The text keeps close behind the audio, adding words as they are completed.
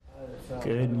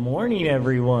Good morning,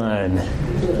 everyone.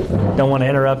 Don't want to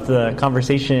interrupt the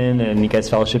conversation and you guys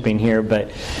fellowshipping here,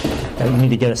 but we need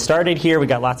to get us started here. We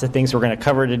got lots of things we're going to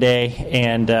cover today,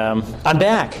 and I'm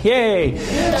back. Yay!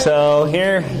 So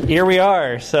here we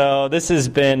are. So this has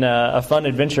been a fun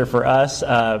adventure for us.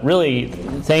 Really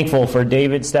thankful for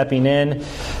David stepping in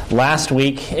last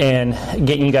week and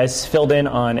getting you guys filled in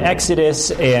on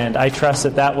Exodus, and I trust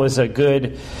that was a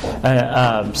good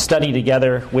study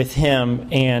together with him,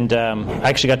 and I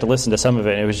actually got to listen to some of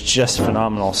it. It was just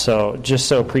phenomenal. So just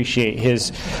so appreciate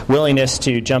his willingness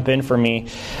to jump in for me.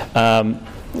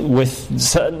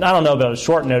 With, I don't know about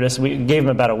short notice, we gave him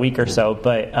about a week or so,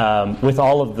 but with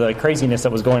all of the craziness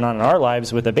that was going on in our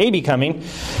lives with a baby coming,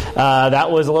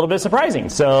 that was a little bit surprising.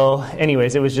 So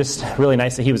anyways, it was just really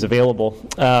nice that he was available.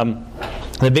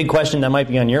 The big question that might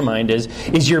be on your mind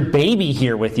is your baby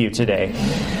here with you today?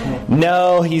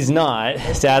 No, he's not,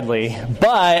 sadly.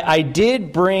 But I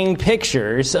did bring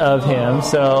pictures of him,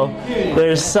 so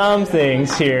there's some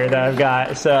things here that I've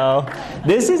got. So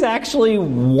this is actually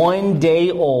 1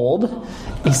 day old.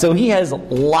 So he has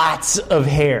lots of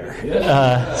hair.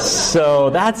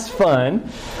 So that's fun.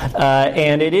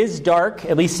 And it is dark,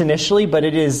 at least initially, but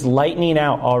it is lightening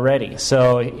out already.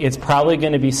 So it's probably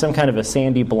going to be some kind of a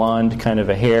sandy blonde kind of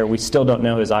a hair. We still don't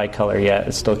know his eye color yet.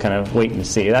 It's still kind of waiting to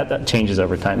see. That changes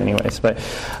over time anyways. But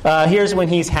here's when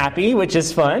he's happy, which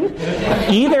is fun.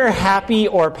 Either happy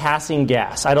or passing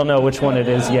gas. I don't know which one it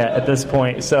is yet at this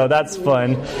point. So that's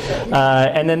fun.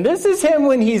 And then this is him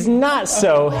when he's not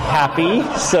so happy.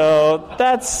 So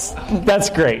that's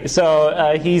great.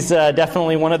 So he's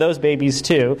definitely one of those babies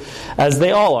too, as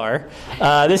they all are.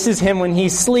 This is him when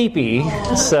he's sleepy.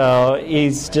 So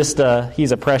he's just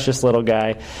he's a precious little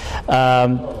guy. I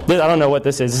don't know what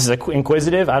this is. This is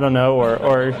inquisitive. I don't know,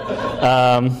 or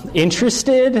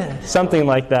interested, something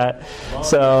like that.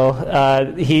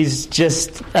 So he's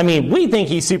just. I mean, we think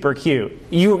he's super cute.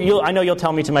 I know you'll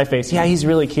tell me to my face, yeah, he's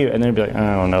really cute, and then you'll be like,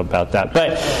 I don't know about that.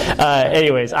 But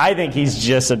anyways, I think he's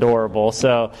just adorable.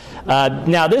 So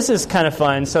now this is kind of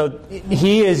fun. So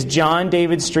he is John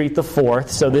David Street the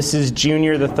Fourth. So this is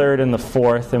Junior the Third and the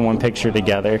Fourth in one picture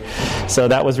together. So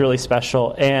that was really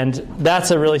special, and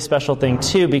that's a really special thing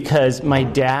too, because my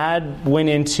dad went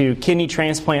into kidney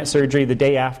transplant surgery the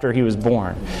day after he was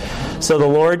born. So the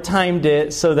Lord timed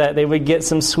it so that they would get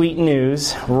some sweet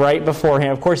news right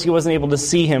beforehand. Of course, he wasn't able to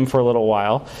see him for a little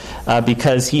while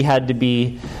because he had to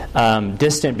be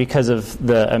distant because of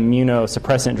the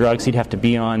immunosuppressant drugs he'd have to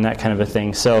be on, that kind of a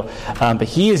thing. So, but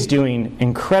he is doing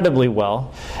incredibly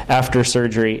well after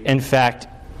surgery. In fact,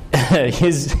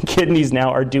 his kidneys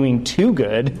now are doing too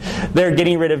good. They're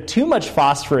getting rid of too much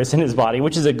phosphorus in his body,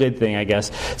 which is a good thing, I guess.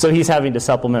 So he's having to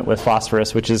supplement with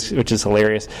phosphorus, which is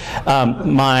hilarious.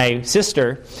 My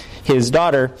sister, his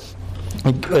daughter,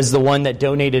 was the one that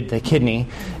donated the kidney,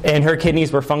 and her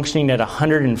kidneys were functioning at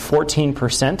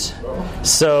 114%.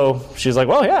 So she's like,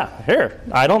 well, yeah, here,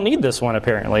 I don't need this one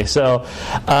apparently. So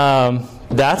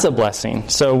that's a blessing.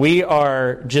 So we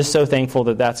are just so thankful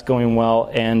that that's going well.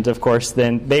 And of course,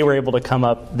 then they were able to come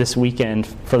up this weekend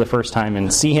for the first time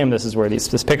and see him. This is where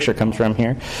this picture comes from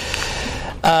here.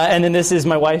 And then this is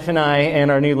my wife and I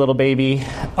and our new little baby,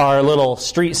 our little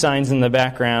street signs in the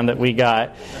background that we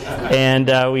got,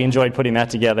 and we enjoyed putting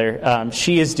that together.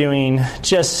 She is doing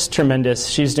just tremendous.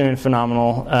 She's doing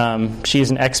phenomenal. She's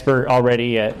an expert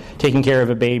already at taking care of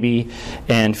a baby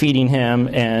and feeding him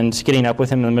and getting up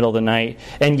with him in the middle of the night.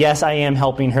 And yes, I am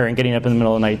helping her and getting up in the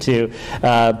middle of the night too.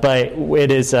 But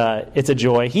it's a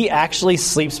joy. He actually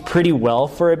sleeps pretty well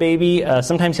for a baby.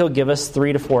 Sometimes he'll give us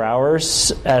 3 to 4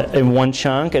 hours in one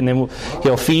chunk. And then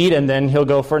he'll feed, and then he'll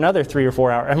go for another 3 or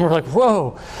 4 hours. And we're like,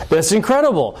 whoa, that's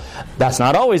incredible. That's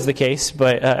not always the case,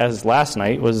 but as last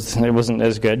night it wasn't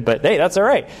as good. But hey, that's all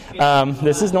right.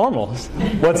 This is normal.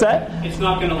 What's that? It's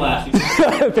not going to last.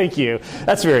 Thank you.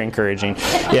 That's very encouraging.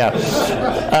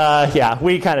 Yeah,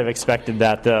 we kind of expected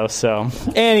that though. So,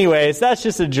 anyways, that's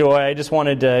just a joy. I just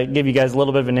wanted to give you guys a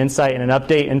little bit of an insight and an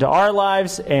update into our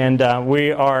lives, and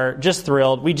we are just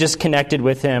thrilled. We just connected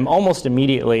with him almost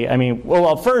immediately. I mean,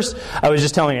 well, first, I was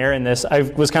just telling Aaron this. I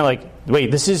was kind of like,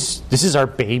 wait, this is our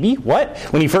baby? What?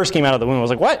 When he first came out of the womb, I was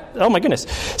like, what? Oh, my goodness.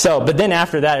 So, but then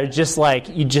after that, it's just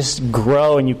like you just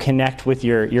grow and you connect with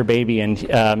your baby, and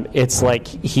it's like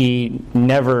he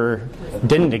never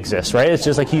didn't exist, right? It's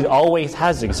just like he always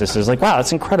has existed. It's like, wow,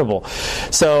 that's incredible.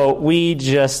 So we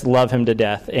just love him to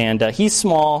death. And he's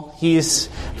small. He's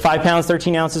 5 pounds,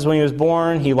 13 ounces when he was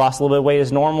born. He lost a little bit of weight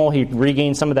as normal. He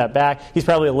regained some of that back. He's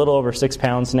probably a little over 6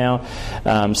 pounds now.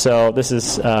 So this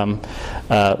is fun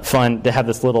to have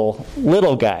this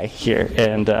little guy here.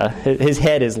 And his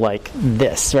head is like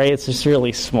this, right? It's just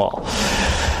really small.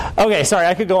 Okay, sorry,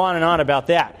 I could go on and on about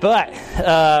that, but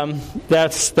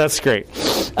that's great.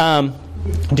 I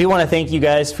do want to thank you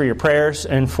guys for your prayers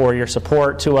and for your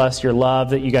support to us, your love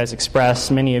that you guys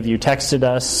expressed. Many of you texted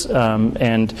us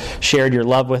and shared your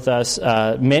love with us.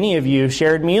 Many of you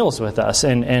shared meals with us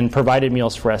and provided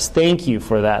meals for us. Thank you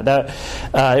for that.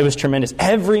 It was tremendous.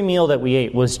 Every meal that we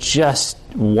ate was just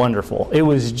wonderful. It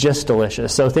was just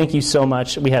delicious. So thank you so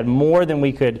much. We had more than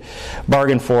we could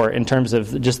bargain for in terms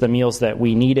of just the meals that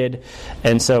we needed.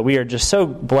 And so we are just so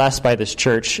blessed by this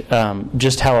church,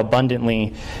 just how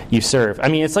abundantly you serve. I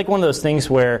mean, it's like one of those things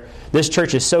where this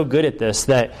church is so good at this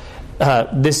that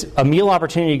a meal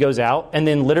opportunity goes out, and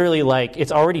then literally, like,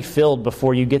 it's already filled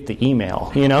before you get the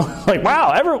email, like,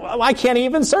 wow, I can't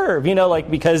even serve,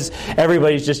 because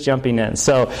everybody's just jumping in.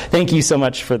 So thank you so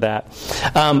much for that.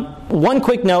 One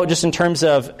quick note, just in terms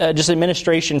of just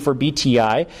administration for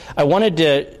BTI, I wanted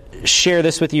to share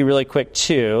this with you really quick,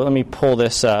 too. Let me pull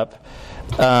this up.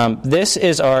 This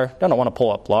is I don't want to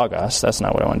pull up Logos. That's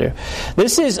not what I want to do.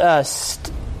 This is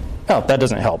oh, that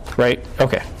doesn't help, right?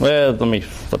 Okay. Well, let me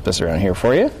flip this around here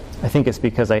for you. I think it's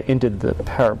because I ended the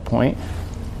PowerPoint.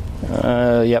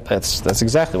 Yep, that's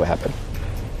exactly what happened.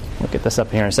 We'll get this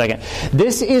up here in a second.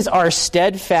 This is our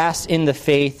Steadfast in the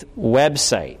Faith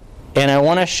website. And I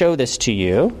want to show this to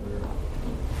you.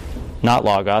 Not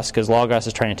Logos, because Logos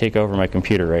is trying to take over my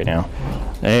computer right now.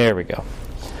 There we go.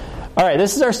 All right,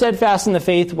 this is our Steadfast in the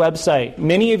Faith website.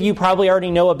 Many of you probably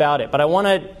already know about it, but I want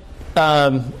to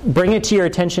bring it to your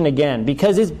attention again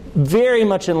because it's very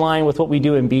much in line with what we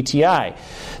do in BTI.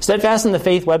 Steadfast in the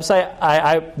Faith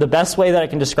website, the best way that I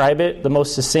can describe it, the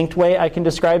most succinct way I can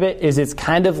describe it, is it's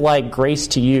kind of like Grace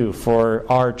to You for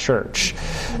our church.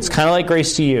 It's kind of like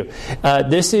Grace to You.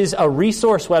 This is a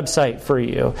resource website for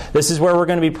you. This is where we're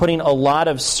going to be putting a lot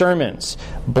of sermons,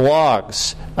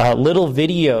 blogs, little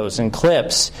videos and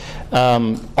clips,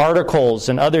 articles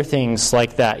and other things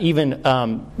like that.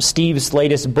 Even Steve's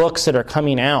latest books that are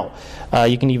coming out.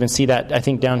 You can even see that, I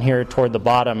think, down here toward the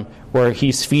bottom where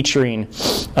he's featuring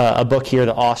a book here,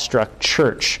 The Awestruck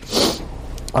Church.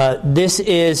 This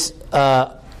is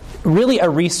really a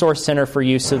resource center for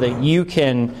you so that you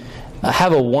can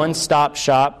have a one-stop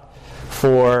shop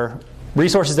for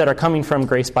resources that are coming from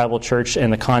Grace Bible Church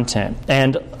and the content.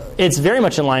 And it's very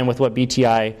much in line with what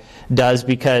BTI does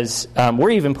because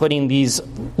we're even putting these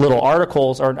little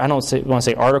articles, or I don't want to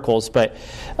say articles, but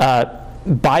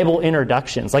Bible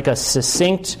introductions, like a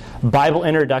succinct Bible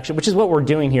introduction, which is what we're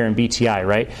doing here in BTI,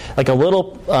 right? Like a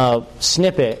little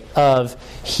snippet of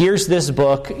here's this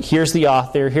book, here's the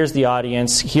author, here's the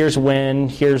audience, here's when,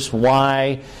 here's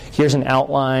why, here's an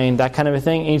outline, that kind of a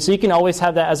thing. And so you can always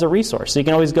have that as a resource. So you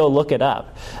can always go look it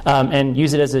up and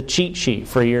use it as a cheat sheet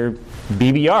for your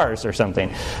BBRs or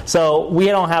something. So we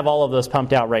don't have all of those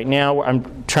pumped out right now.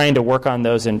 I'm trying to work on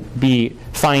those and be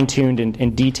fine-tuned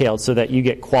and detailed so that you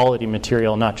get quality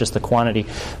material, not just the quantity.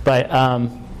 But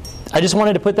I just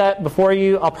wanted to put that before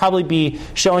you. I'll probably be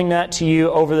showing that to you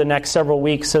over the next several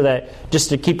weeks so that just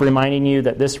to keep reminding you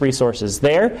that this resource is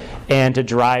there and to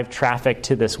drive traffic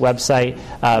to this website.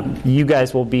 You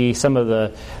guys will be some of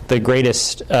the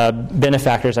greatest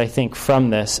benefactors, I think, from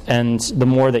this. And the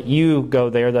more that you go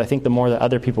there, I think the more that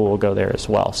other people will go there as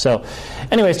well. So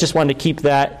anyways, just wanted to keep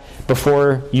that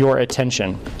before your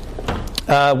attention.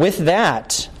 With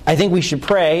that, I think we should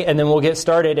pray, and then we'll get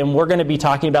started, and we're going to be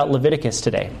talking about Leviticus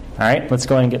today. All right, let's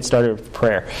go ahead and get started with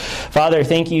prayer. Father,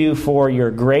 thank you for your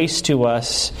grace to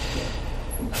us,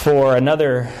 for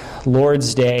another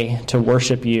Lord's Day to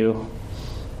worship you,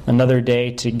 another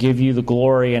day to give you the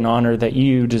glory and honor that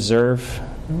you deserve,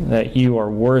 that you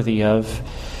are worthy of,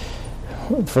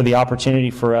 for the opportunity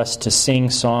for us to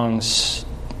sing songs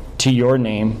to your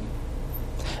name.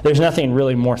 There's nothing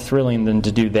really more thrilling than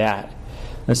to do that.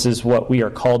 This is what we are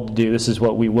called to do. This is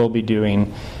what we will be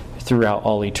doing throughout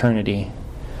all eternity.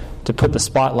 To put the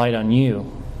spotlight on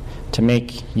you, to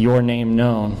make your name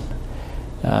known.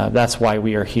 That's why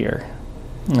we are here.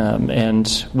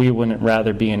 And we wouldn't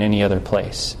rather be in any other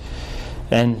place.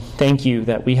 And thank you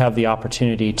that we have the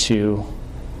opportunity to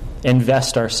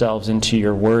invest ourselves into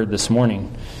your word this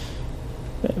morning.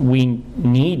 We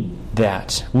need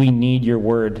that. We need your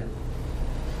word.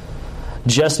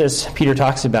 Just as Peter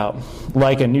talks about,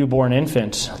 like a newborn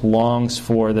infant longs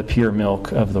for the pure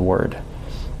milk of the word.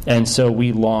 And so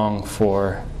we long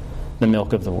for the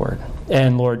milk of the Word.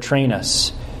 And Lord, train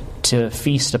us to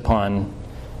feast upon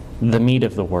the meat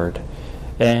of the Word.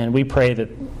 And we pray that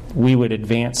we would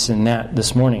advance in that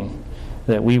this morning,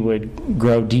 that we would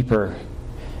grow deeper.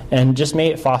 And just may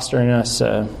it foster in us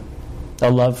a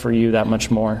love for you that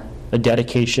much more, a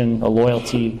dedication, a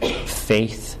loyalty,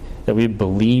 faith, that we would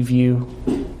believe you,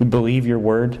 we believe your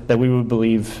word, that we would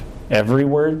believe every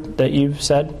word that you've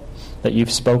said, that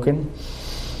you've spoken.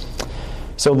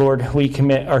 So, Lord, we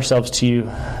commit ourselves to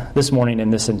you this morning in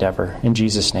this endeavor. In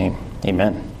Jesus' name,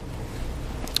 amen.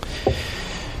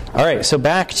 All right, so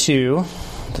back to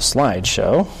the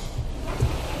slideshow.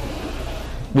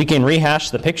 We can rehash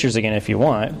the pictures again if you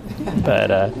want, but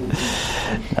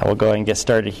now we'll go ahead and get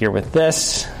started here with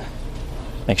this.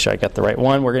 Make sure I got the right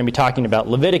one. We're going to be talking about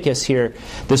Leviticus here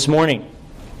this morning.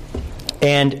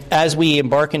 And as we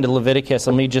embark into Leviticus,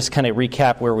 let me just kind of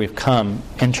recap where we've come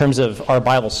in terms of our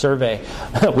Bible survey.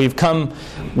 We've come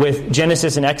with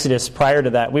Genesis and Exodus prior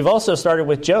to that. We've also started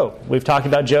with Job. We've talked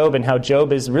about Job and how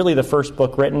Job is really the first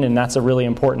book written, and that's a really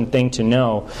important thing to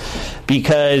know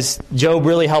because Job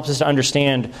really helps us to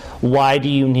understand, why do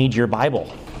you need your Bible?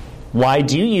 Why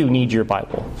do you need your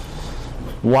Bible?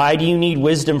 Why do you need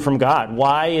wisdom from God?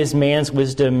 Why is man's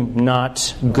wisdom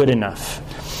not good enough?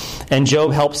 And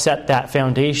Job helps set that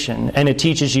foundation, and it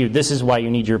teaches you this is why you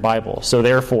need your Bible. So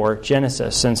therefore,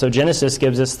 Genesis. And so Genesis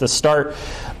gives us the start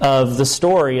of the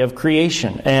story of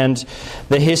creation and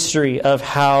the history of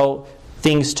how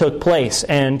things took place.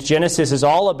 And Genesis is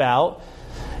all about,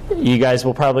 you guys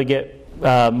will probably get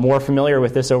more familiar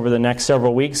with this over the next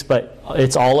several weeks, but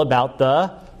it's all about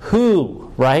the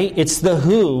who, right? It's the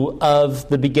who of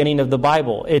the beginning of the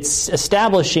Bible. It's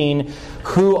establishing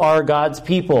who are God's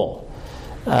people.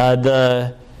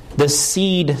 The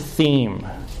seed theme.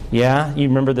 Yeah? You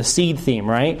remember the seed theme,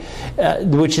 right?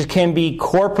 Which can be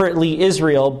corporately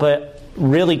Israel, but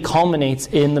really culminates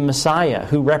in the Messiah,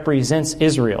 who represents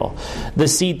Israel. The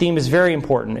seed theme is very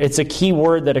important. It's a key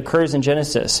word that occurs in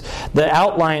Genesis. The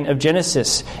outline of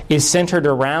Genesis is centered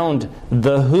around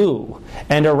the who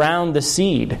and around the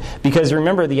seed. Because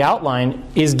remember, the outline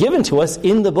is given to us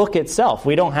in the book itself.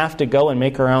 We don't have to go and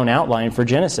make our own outline for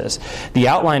Genesis. The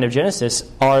outline of Genesis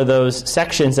are those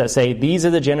sections that say, these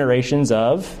are the generations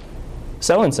of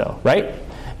so-and-so, right?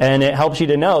 And it helps you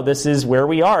to know this is where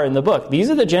we are in the book.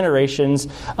 These are the generations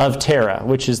of Terah,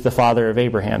 which is the father of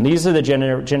Abraham. These are the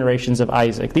generations of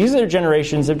Isaac. These are the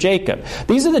generations of Jacob.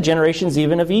 These are the generations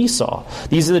even of Esau.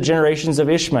 These are the generations of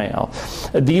Ishmael.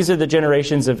 These are the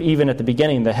generations of, even at the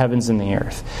beginning, the heavens and the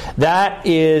earth. That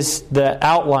is the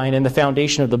outline and the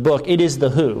foundation of the book. It is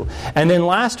the who. And then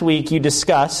last week you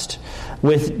discussed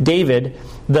with David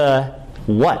the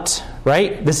what,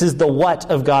 right? This is the what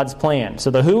of God's plan.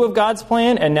 So the who of God's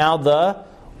plan, and now the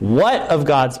what of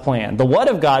God's plan. The what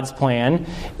of God's plan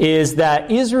is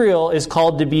that Israel is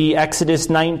called to be, Exodus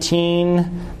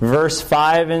 19, verse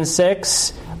 5 and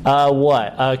 6,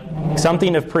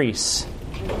 something of priests.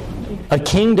 A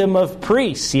kingdom of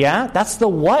priests, yeah? That's the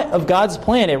what of God's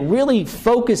plan. It really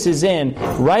focuses in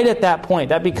right at that point.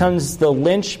 That becomes the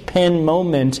linchpin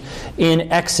moment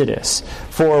in Exodus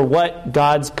for what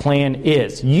God's plan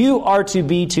is. You are to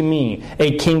be to me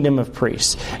a kingdom of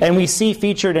priests. And we see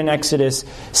featured in Exodus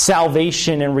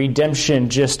salvation and redemption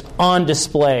just on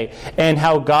display, and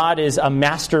how God is a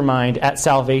mastermind at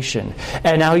salvation,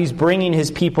 and how He's bringing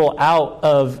His people out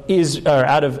of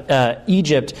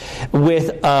Egypt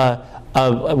with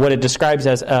what it describes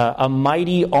as a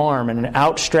mighty arm and an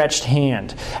outstretched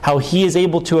hand. How He is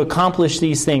able to accomplish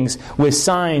these things with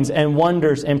signs and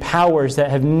wonders and powers that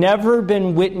have never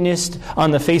been witnessed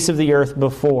on the face of the earth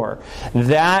before.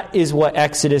 That is what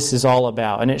Exodus is all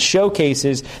about. And it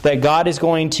showcases that God is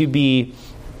going to be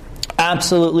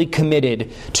absolutely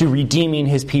committed to redeeming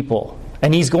His people.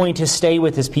 And He's going to stay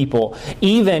with His people.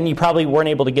 Even, you probably weren't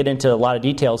able to get into a lot of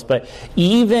details, but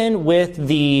even with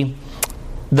the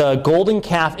golden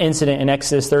calf incident in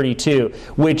Exodus 32,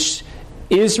 which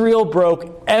Israel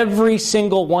broke every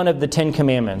single one of the 10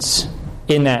 commandments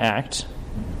in that act,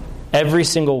 every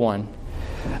single one,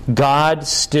 God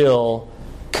still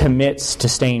commits to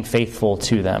staying faithful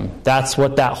to them. That's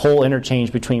what that whole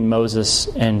interchange between Moses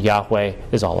and Yahweh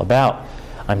is all about.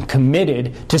 I'm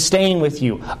committed to staying with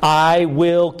you. I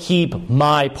will keep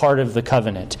my part of the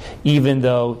covenant, even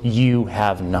though you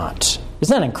have not.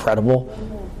 Isn't that incredible?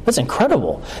 That's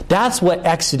incredible. That's what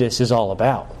Exodus is all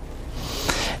about.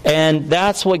 And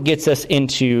that's what gets us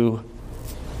into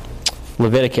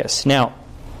Leviticus. Now,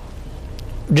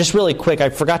 just really quick, I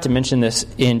forgot to mention this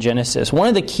in Genesis. One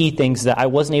of the key things that I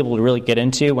wasn't able to really get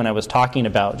into when I was talking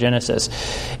about Genesis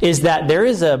is that there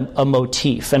is a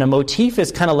motif. And a motif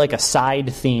is kind of like a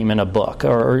side theme in a book,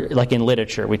 or like in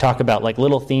literature. We talk about like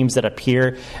little themes that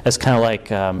appear as kind of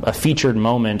like a featured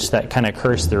moment that kind of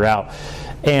occurs throughout.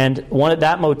 And one of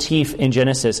that motif in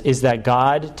Genesis is that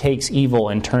God takes evil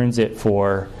and turns it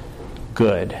for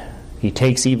good. He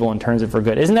takes evil and turns it for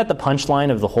good. Isn't that the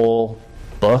punchline of the whole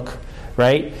book?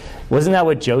 Right? Wasn't that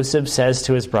what Joseph says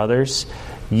to his brothers?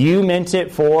 You meant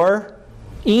it for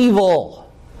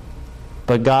evil,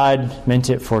 but God meant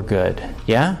it for good.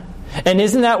 Yeah? And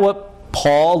isn't that what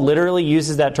Paul literally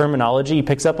uses that terminology? He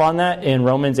picks up on that in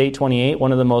Romans 8:28,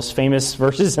 one of the most famous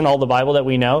verses in all the Bible that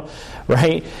we know,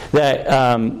 right?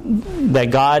 That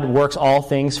God works all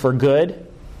things for good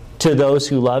to those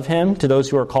who love Him, to those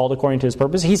who are called according to His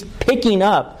purpose. He's picking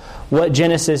up what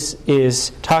Genesis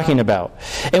is talking about.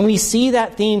 And we see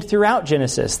that theme throughout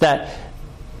Genesis, that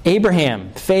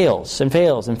Abraham fails and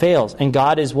fails and fails, and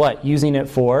God is what? Using it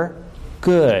for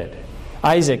good.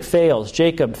 Isaac fails,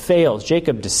 Jacob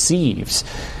deceives,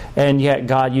 and yet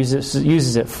God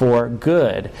uses it for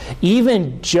good.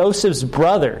 Even Joseph's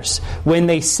brothers, when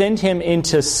they send him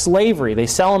into slavery, they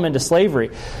sell him into slavery,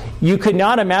 you could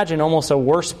not imagine almost a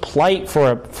worse plight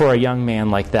for a young man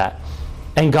like that.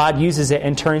 And God uses it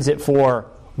and turns it for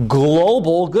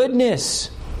global goodness.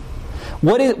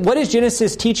 What is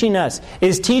Genesis teaching us? It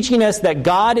is teaching us that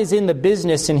God is in the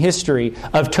business in history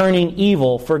of turning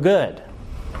evil for good.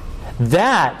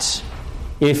 That,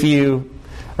 if you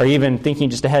are even thinking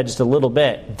just ahead just a little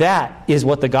bit, that is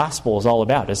what the gospel is all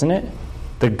about, isn't it?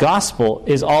 The gospel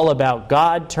is all about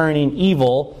God turning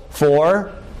evil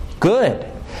for good.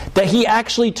 That He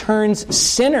actually turns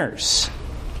sinners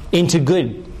into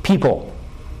good people.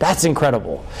 That's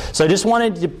incredible. So I just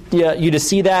wanted you to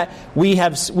see that. We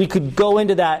could go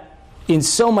into that in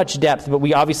so much depth, but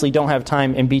we obviously don't have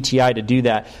time in BTI to do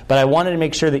that. But I wanted to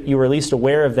make sure that you were at least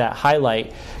aware of that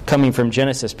highlight coming from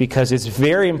Genesis, because it's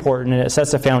very important and it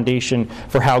sets a foundation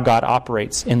for how God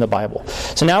operates in the Bible.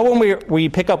 So now when we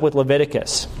pick up with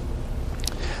Leviticus,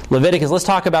 let's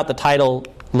talk about the title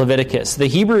Leviticus. The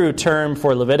Hebrew term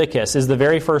for Leviticus is the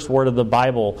very first word of the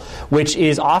Bible, which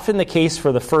is often the case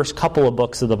for the first couple of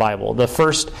books of the Bible. The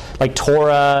first, like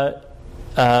Torah,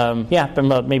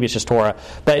 maybe it's just Torah,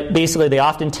 but basically they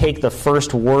often take the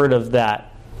first word of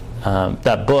that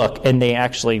book and they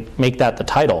actually make that the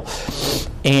title.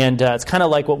 And it's kind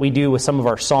of like what we do with some of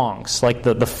our songs. Like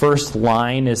the first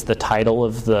line is the title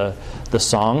of the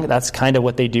song. That's kind of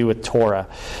what they do with Torah.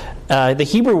 The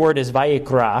Hebrew word is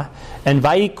Vayikra, and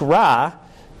Vayikra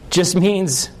just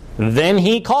means, then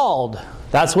he called.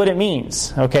 That's what it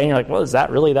means. Okay, and you're like, well, is that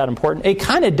really that important? It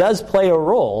kind of does play a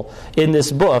role in this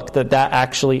book that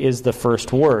actually is the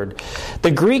first word.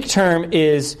 The Greek term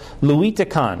is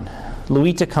luitikon.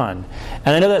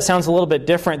 And I know that sounds a little bit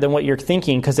different than what you're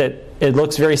thinking, because it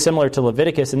looks very similar to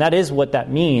Leviticus, and that is what that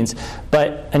means.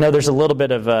 But I know there's a little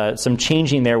bit of some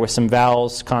changing there with some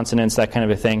vowels, consonants, that kind of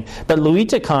a thing. But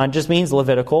luitikon just means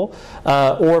Levitical,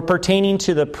 or pertaining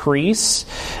to the priests.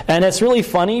 And it's really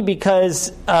funny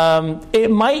because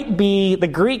it might be the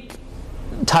Greek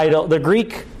title. The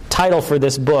Greek title for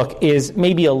this book is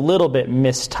maybe a little bit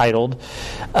mistitled,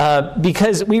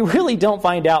 because we really don't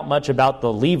find out much about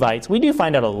the Levites. We do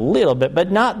find out a little bit,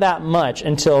 but not that much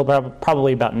until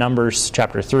probably about Numbers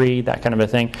chapter 3, that kind of a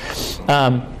thing.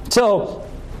 So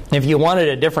if you wanted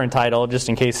a different title, just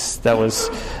in case that was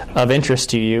of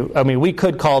interest to you, I mean, we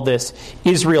could call this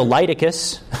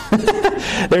Israeliticus.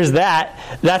 There's that.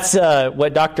 That's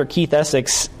what Dr. Keith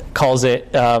Essex calls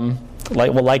it.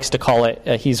 Likes to call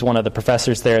it. He's one of the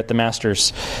professors there at the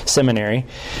Master's Seminary.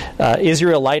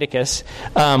 Israeliticus.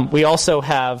 We also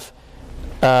have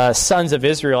Sons of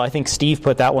Israel. I think Steve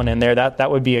put that one in there.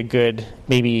 That would be a good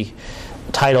maybe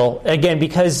title. Again,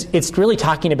 because it's really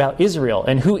talking about Israel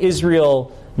and who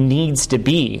Israel needs to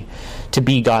be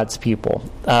God's people.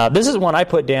 This is one I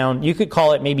put down. You could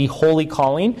call it maybe Holy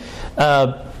Calling.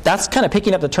 That's kind of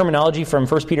picking up the terminology from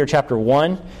 1 Peter chapter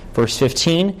 1, verse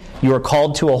 15. You are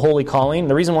called to a holy calling.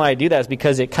 The reason why I do that is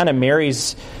because it kind of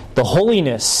marries the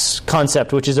holiness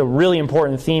concept, which is a really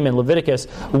important theme in Leviticus,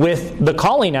 with the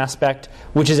calling aspect,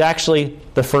 which is actually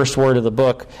the first word of the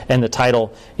book and the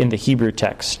title in the Hebrew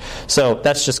text. So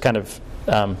that's just kind of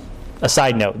a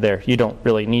side note there. You don't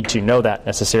really need to know that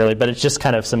necessarily, but it's just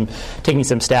kind of taking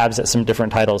some stabs at some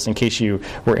different titles in case you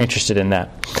were interested in that.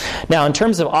 Now, in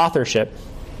terms of authorship,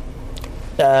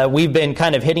 we've been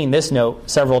kind of hitting this note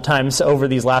several times over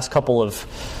these last couple of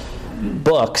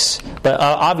books, but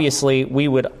obviously we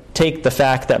would take the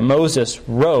fact that Moses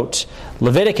wrote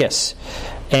Leviticus.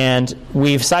 And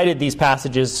we've cited these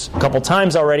passages a couple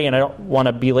times already, and I don't want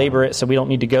to belabor it, so we don't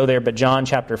need to go there. But John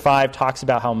chapter 5 talks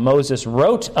about how Moses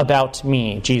wrote about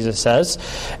me, Jesus says.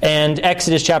 And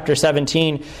Exodus chapter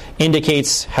 17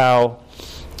 indicates how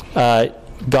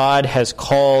God has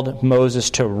called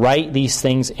Moses to write these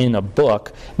things in a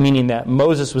book, meaning that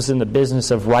Moses was in the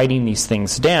business of writing these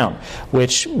things down,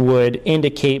 which would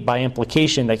indicate by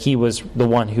implication that he was the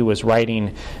one who was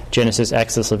writing Genesis,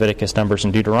 Exodus, Leviticus, Numbers,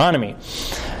 and Deuteronomy.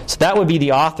 So that would be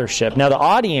the authorship. Now the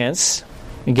audience,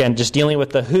 again, just dealing with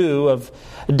the who of...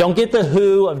 Don't get the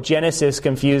who of Genesis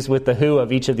confused with the who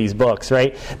of each of these books,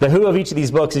 right? The who of each of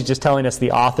these books is just telling us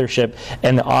the authorship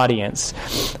and the audience.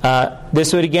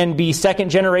 This would again be second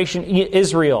generation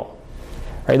Israel.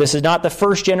 Right? This is not the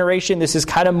first generation. This is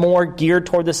kind of more geared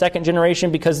toward the second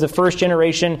generation because the first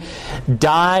generation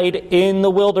died in the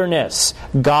wilderness.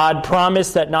 God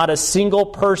promised that not a single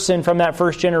person from that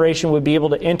first generation would be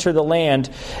able to enter the land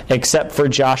except for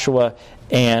Joshua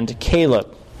and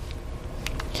Caleb.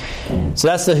 So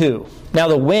that's the who. Now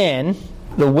the when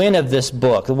of this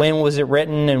book. When was it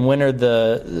written, and when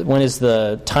is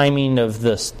the timing of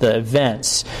the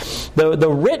events? The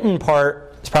written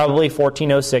part is probably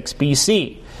 1406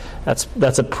 BC.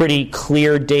 That's a pretty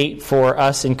clear date for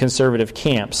us in conservative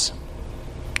camps.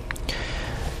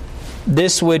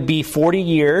 This would be 40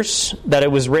 years that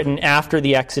it was written after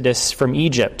the Exodus from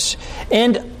Egypt,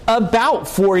 and about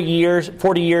 40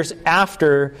 years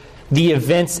after the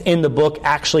events in the book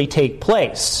actually take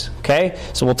place. Okay?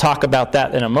 So we'll talk about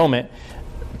that in a moment.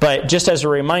 But just as a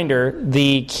reminder,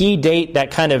 the key date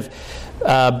that kind of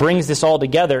brings this all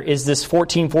together is this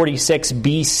 1446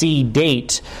 BC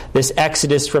date, this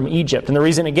Exodus from Egypt. And the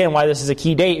reason, again, why this is a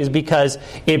key date is because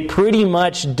it pretty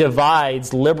much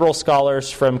divides liberal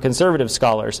scholars from conservative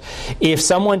scholars. If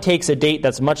someone takes a date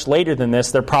that's much later than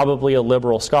this, they're probably a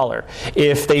liberal scholar.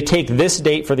 If they take this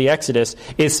date for the Exodus,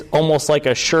 it's almost like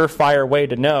a surefire way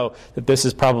to know that this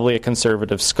is probably a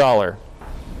conservative scholar.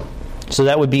 So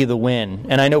that would be the when.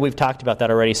 And I know we've talked about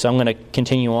that already, so I'm going to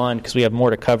continue on because we have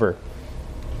more to cover.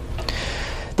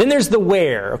 Then there's the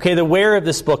where. Okay, the where of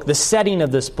this book, the setting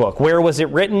of this book. Where was it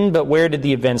written, but where did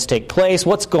the events take place?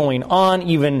 What's going on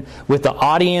even with the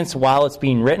audience while it's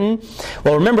being written?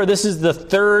 Well, remember, this is the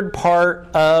third part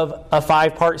of a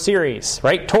 5-part series,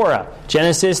 right? Torah,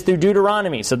 Genesis through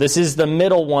Deuteronomy. So this is the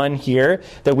middle one here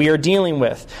that we are dealing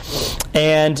with.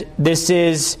 And this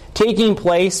is taking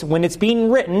place when it's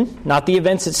being written, not the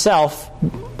events itself,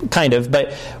 kind of,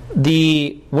 but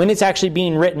when it's actually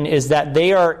being written is that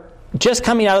they are just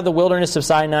coming out of the wilderness of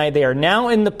Sinai. They are now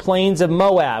in the plains of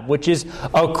Moab, which is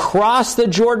across the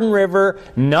Jordan River,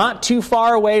 not too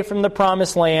far away from the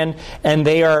promised land, and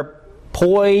they are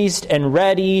poised and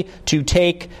ready to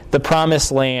take the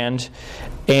promised land.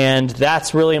 And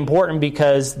that's really important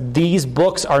because these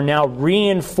books are now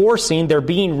reinforcing, they're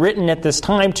being written at this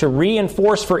time to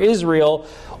reinforce for Israel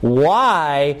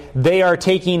why they are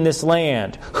taking this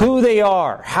land, who they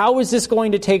are, how is this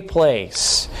going to take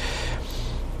place.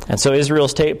 And so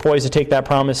Israel's poised to take that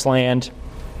promised land.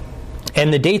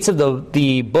 And the dates of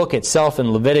the book itself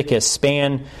in Leviticus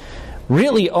span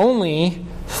really only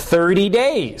 30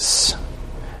 days.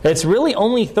 It's really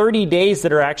only 30 days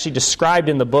that are actually described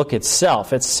in the book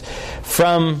itself. It's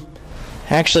from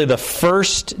actually the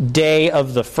first day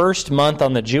of the first month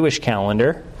on the Jewish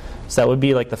calendar. So that would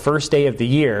be like the first day of the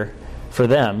year for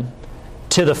them,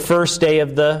 to the first day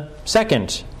of the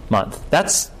second month.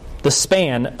 That's the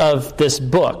span of this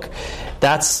book.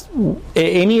 That's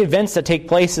any events that take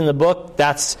place in the book,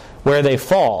 that's where they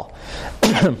fall.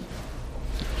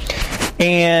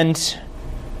 And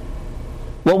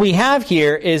what we have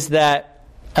here is that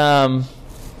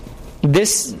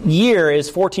this year is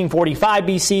 1445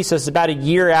 BC, so it's about a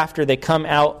year after they come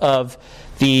out of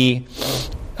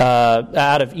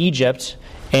Egypt,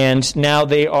 and now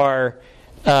they are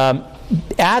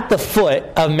at the foot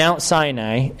of Mount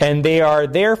Sinai, and they are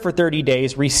there for 30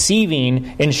 days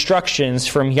receiving instructions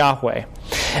from Yahweh.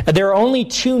 There are only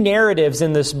 2 narratives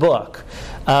in this book.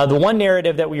 The one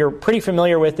narrative that we are pretty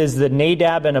familiar with is the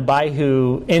Nadab and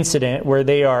Abihu incident, where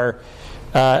they are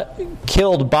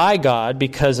killed by God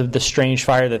because of the strange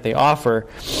fire that they offer.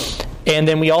 And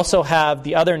then we also have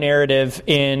the other narrative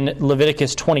in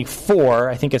Leviticus 24,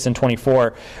 I think it's in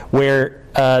 24, where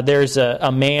there's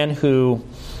a man who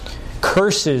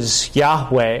curses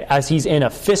Yahweh as he's in a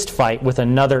fist fight with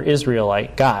another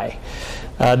Israelite guy.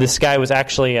 This guy was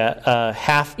actually a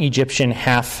half Egyptian,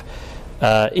 half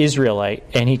Israelite,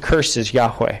 and he curses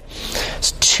Yahweh.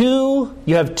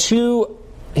 You have 2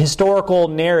 historical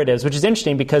narratives, which is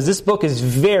interesting because this book is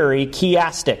very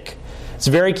chiastic. It's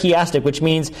very chiastic, which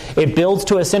means it builds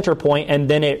to a center point and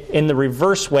then it, in the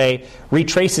reverse way,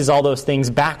 retraces all those things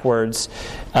backwards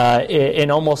in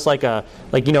almost like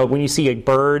when you see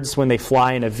birds when they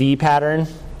fly in a V pattern.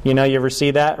 You ever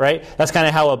see that, right? That's kind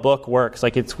of how a book works.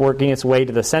 Like it's working its way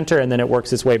to the center and then it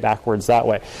works its way backwards that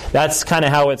way. That's kind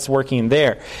of how it's working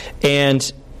there.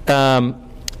 And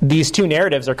these two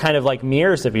narratives are kind of like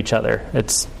mirrors of each other.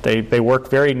 They work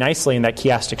very nicely in that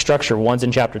chiastic structure. One's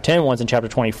in chapter 10, one's in chapter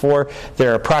 24.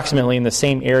 They're approximately in the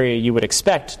same area you would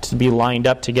expect to be lined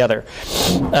up together.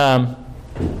 But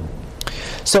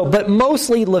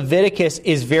mostly Leviticus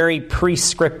is very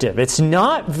prescriptive. It's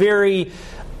not very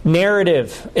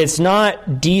narrative. It's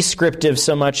not descriptive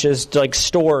so much as like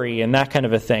story and that kind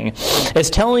of a thing.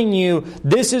 It's telling you,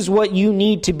 this is what you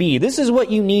need to be. This is what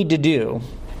you need to do.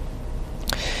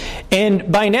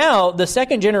 And by now, the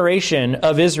second generation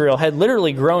of Israel had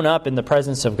literally grown up in the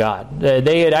presence of God.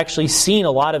 They had actually seen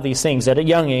a lot of these things at a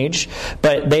young age,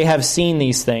 but they have seen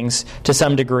these things to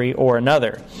some degree or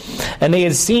another. And they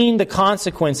had seen the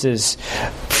consequences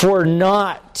for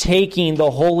not taking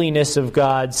the holiness of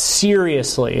God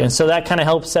seriously. And so that kind of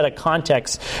helps set a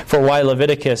context for why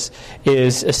Leviticus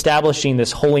is establishing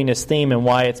this holiness theme and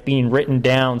why it's being written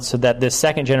down so that this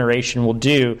second generation will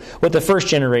do what the first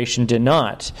generation did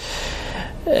not.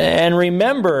 And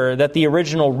remember that the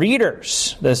original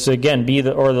readers, this again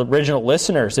the original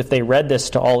listeners, if they read this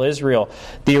to all Israel,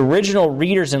 the original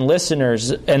readers and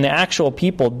listeners and the actual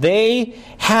people, they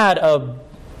had a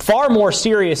far more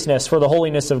seriousness for the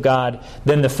holiness of God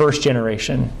than the first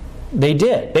generation. They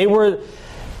did. They were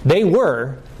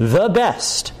the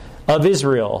best of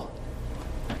Israel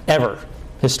ever,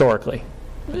 historically,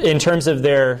 in terms of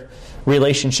their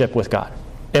relationship with God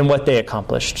and what they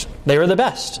accomplished. They were the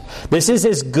best. This is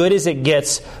as good as it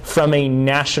gets from a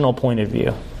national point of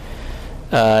view,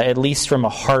 at least from a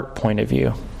heart point of view.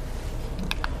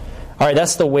 All right,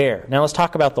 that's the where. Now let's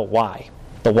talk about the why.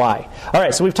 The why. All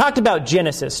right, so we've talked about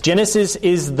Genesis. Genesis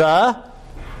is the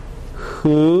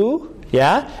who.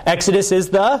 Yeah. Exodus is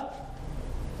the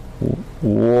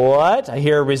what? I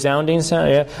hear a resounding sound.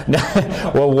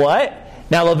 Yeah. Well, what?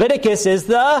 Now Leviticus is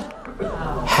the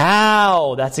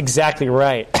how. That's exactly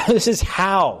right. This is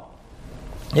how.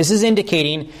 This is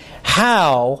indicating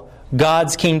how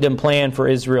God's kingdom plan for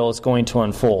Israel is going to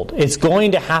unfold. It's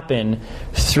going to happen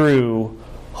through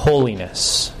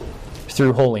holiness.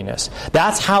 Through holiness.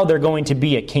 That's how they're going to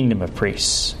be a kingdom of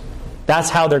priests. That's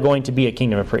how they're going to be a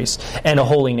kingdom of priests and a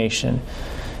holy nation.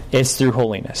 It's through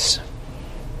holiness.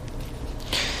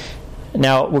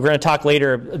 Now, we're going to talk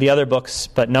later the other books,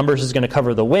 but Numbers is going to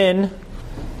cover the when,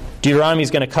 Deuteronomy is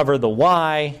going to cover the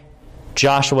why,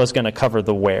 Joshua is going to cover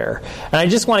the where. And I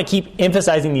just want to keep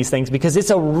emphasizing these things because it's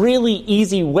a really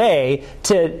easy way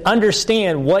to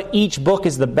understand what each book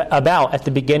is about at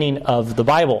the beginning of the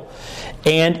Bible.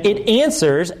 And it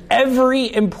answers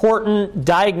every important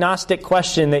diagnostic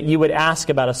question that you would ask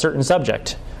about a certain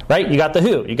subject. Right? You got the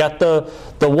who, you got the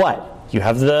what. You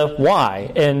have the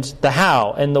why, and the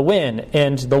how, and the when,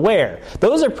 and the where.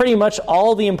 Those are pretty much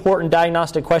all the important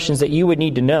diagnostic questions that you would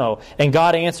need to know, and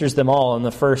God answers them all in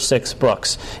the first 6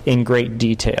 books in great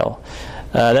detail.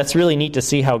 That's really neat to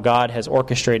see how God has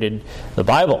orchestrated the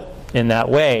Bible in that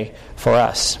way for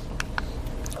us.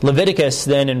 Leviticus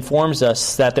then informs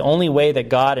us that the only way that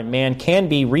God and man can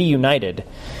be reunited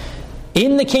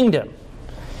in the kingdom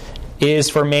is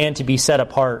for man to be set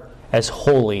apart as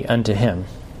holy unto him.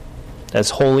 As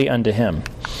holy unto him.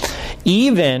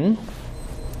 Even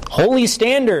holy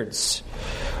standards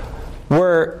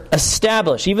were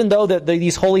established. Even though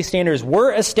these holy standards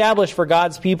were established for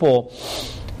God's people,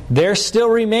 there still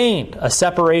remained a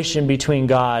separation between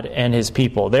God and his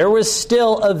people. There was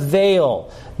still a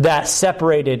veil that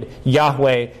separated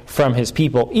Yahweh from his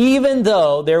people, even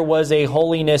though there was a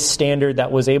holiness standard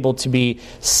that was able to be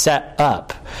set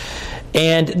up.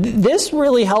 And this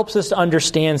really helps us to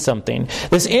understand something.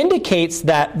 This indicates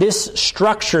that this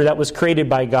structure that was created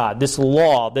by God, this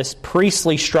law, this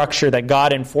priestly structure that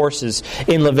God enforces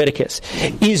in Leviticus,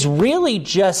 is really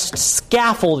just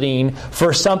scaffolding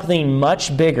for something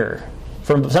much bigger.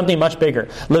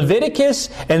 Leviticus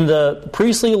and the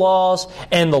priestly laws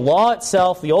and the law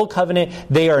itself, the Old Covenant,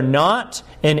 they are not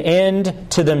an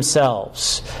end to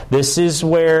themselves. This is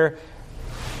where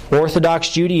Orthodox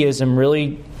Judaism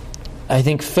really, I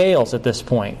think, fails at this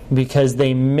point because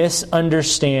they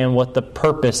misunderstand what the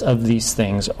purpose of these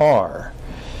things are.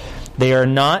 They are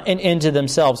not an end to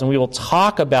themselves, and we will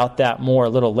talk about that more a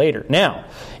little later. Now,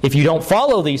 if you don't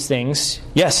follow these things,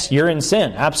 yes, you're in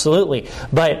sin, absolutely.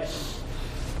 But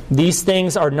These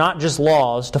things are not just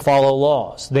laws to follow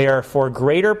laws. They are for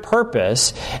greater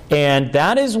purpose, and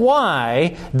that is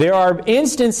why there are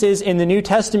instances in the New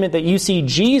Testament that you see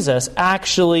Jesus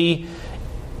actually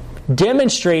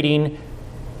demonstrating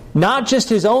not just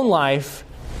his own life,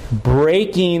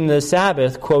 breaking the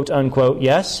Sabbath, quote unquote,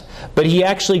 yes, but he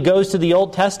actually goes to the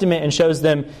Old Testament and shows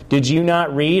them, did you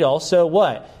not read also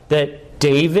what? That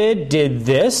David did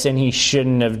this and he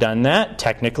shouldn't have done that,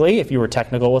 technically, if you were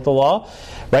technical with the law,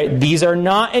 right? These are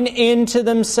not an end to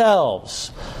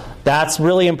themselves. That's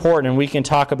really important, and we can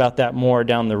talk about that more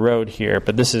down the road here,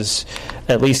 but this is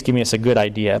at least giving us a good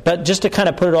idea. But just to kind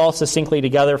of put it all succinctly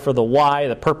together for the why,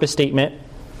 the purpose statement,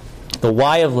 the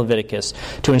why of Leviticus,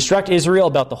 to instruct Israel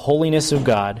about the holiness of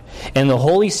God and the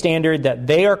holy standard that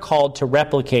they are called to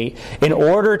replicate in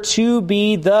order to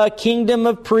be the kingdom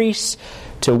of priests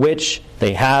to which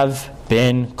they have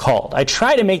been called. I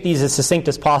try to make these as succinct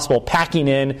as possible, packing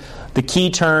in the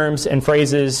key terms and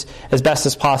phrases as best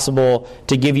as possible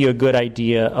to give you a good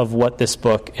idea of what this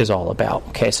book is all about.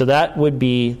 Okay, so that would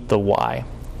be the why.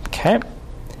 Okay?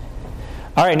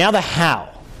 All right, now the how.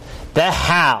 The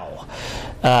how.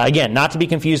 Again, not to be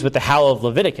confused with the how of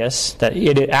Leviticus, that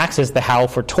it acts as the how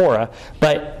for Torah,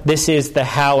 but this is the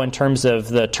how in terms of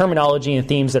the terminology and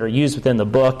themes that are used within the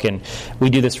book, and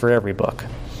we do this for every book.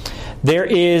 There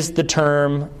is the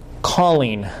term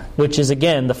calling, which is,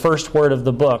 again, the first word of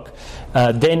the book.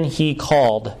 Then he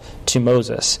called to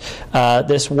Moses.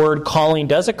 This word calling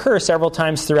does occur several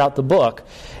times throughout the book,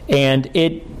 and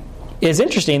it is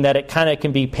interesting that it kind of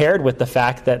can be paired with the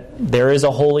fact that there is a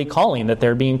holy calling that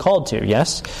they're being called to,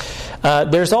 yes?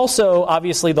 There's also,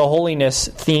 obviously, the holiness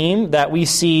theme that we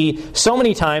see so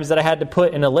many times that I had to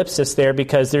put an ellipsis there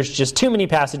because there's just too many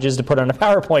passages to put on a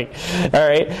PowerPoint. All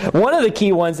right. One of the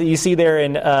key ones that you see there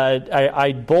in,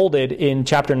 I bolded in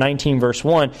chapter 19, verse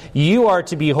 1, you are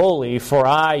to be holy, for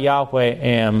I, Yahweh,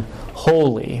 am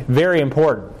holy. Very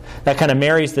important. That kind of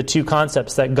marries the two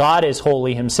concepts that God is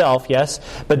holy himself, yes,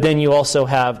 but then you also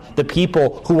have the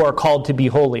people who are called to be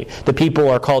holy. The people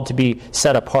are called to be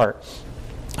set apart.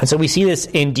 And so we see this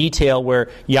in detail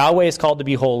where Yahweh is called to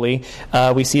be holy.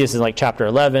 We see this in like chapter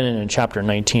 11 and in chapter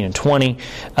 19 and 20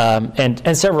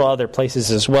 and several other places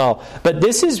as well. But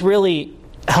this is really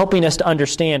helping us to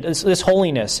understand this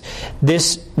holiness.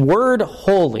 This word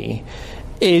holy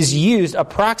is used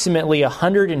approximately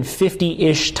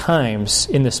 150-ish times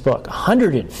in this book.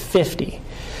 150.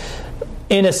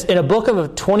 In a book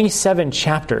of 27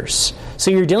 chapters.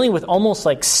 So you're dealing with almost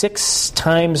like 6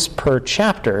 times per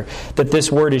chapter that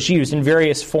this word is used in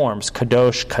various forms.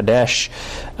 Kadosh, Kadesh,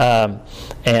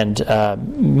 and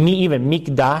even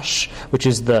Mikdash, which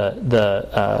is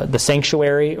the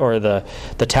sanctuary or the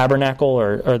tabernacle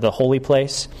or the holy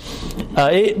place.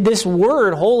 This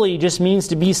word, holy, just means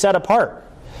to be set apart.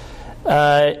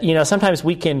 Sometimes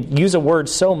we can use a word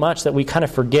so much that we kind of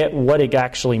forget what it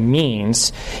actually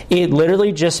means. It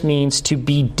literally just means to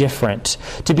be different,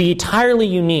 to be entirely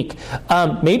unique.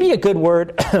 Maybe a good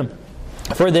word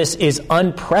for this is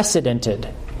unprecedented.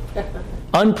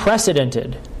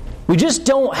 Unprecedented. We just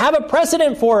don't have a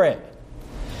precedent for it.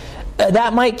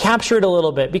 That might capture it a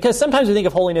little bit, because sometimes we think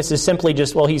of holiness as simply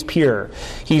just, well, he's pure,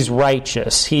 he's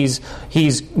righteous, he's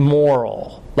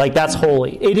moral. Like, that's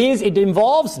holy. It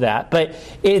involves that, but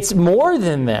it's more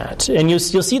than that. And you'll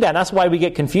see that. And that's why we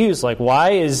get confused. Like,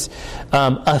 why is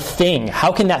a thing,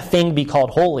 how can that thing be called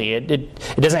holy? It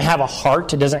doesn't have a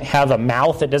heart. It doesn't have a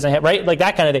mouth. It doesn't have, right? Like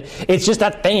that kind of thing. It's just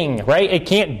that thing, right? It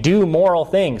can't do moral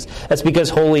things. That's because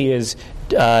holy is,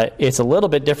 it's a little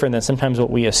bit different than sometimes what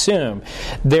we assume.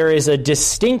 There is a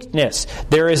distinctness.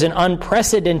 There is an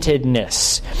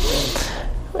unprecedentedness.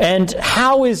 And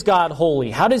how is God holy?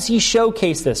 How does he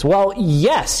showcase this? Well,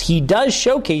 yes, he does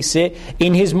showcase it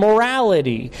in his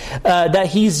morality, that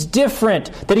he's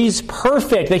different, that he's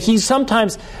perfect, that he's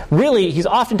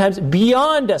oftentimes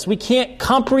beyond us. We can't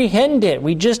comprehend it.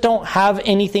 We just don't have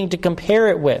anything to compare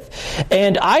it with.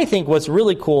 And I think what's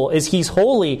really cool is he's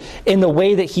holy in the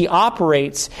way that he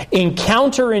operates in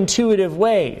counterintuitive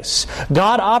ways.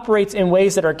 God operates in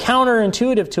ways that are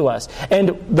counterintuitive to us. And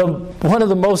one of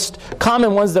the most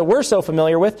common ones that we're so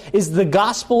familiar with is the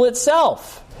gospel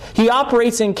itself. He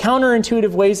operates in counterintuitive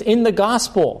ways in the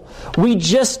gospel. We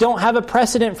just don't have a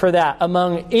precedent for that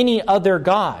among any other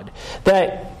God.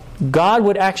 That God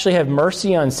would actually have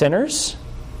mercy on sinners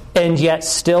and yet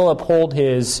still uphold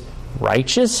his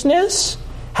righteousness?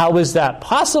 How is that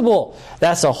possible?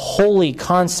 That's a holy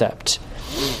concept.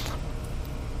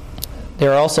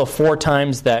 There are also 4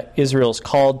 times that Israel is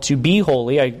called to be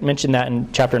holy. I mentioned that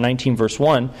in chapter 19, verse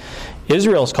 1.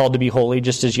 Israel is called to be holy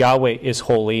just as Yahweh is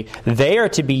holy. They are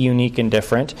to be unique and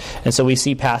different. And so we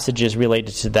see passages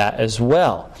related to that as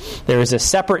well. There is a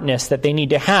separateness that they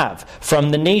need to have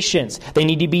from the nations. They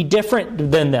need to be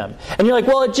different than them. And you're like,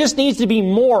 well, it just needs to be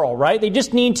moral, right? They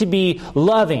just need to be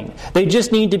loving. They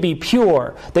just need to be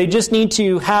pure. They just need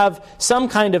to have some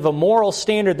kind of a moral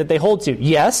standard that they hold to.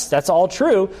 Yes, that's all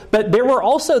true. But there were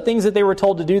also things that they were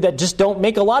told to do that just don't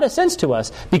make a lot of sense to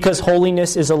us, because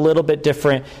holiness is a little bit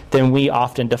different than we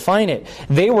often define it.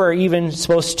 They were even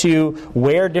supposed to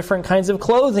wear different kinds of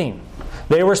clothing.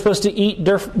 They were supposed to eat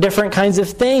different kinds of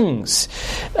things.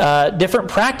 Different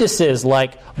practices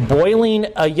like boiling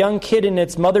a young kid in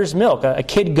its mother's milk, a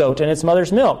kid goat in its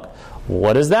mother's milk.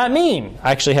 What does that mean?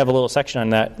 I actually have a little section on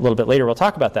that a little bit later. We'll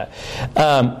talk about that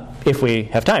if we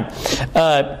have time.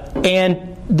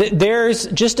 There's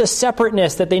just a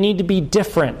separateness that they need to be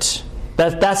different.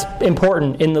 That's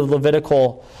important in the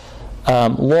Levitical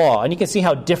law. And you can see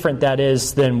how different that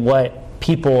is than what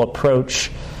people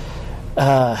approach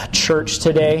church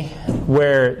today,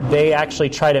 where they actually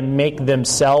try to make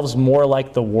themselves more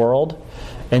like the world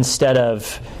instead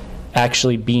of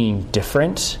actually being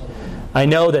different. I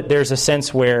know that there's a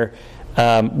sense where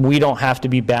we don't have to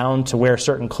be bound to wear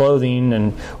certain clothing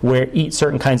and eat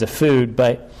certain kinds of food,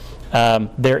 but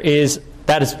that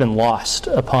has been lost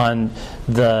upon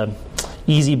the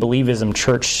easy believism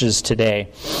churches today.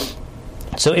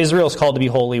 So Israel is called to be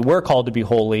holy. We're called to be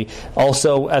holy.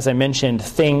 Also, as I mentioned,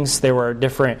 there were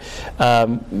different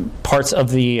parts of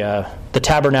the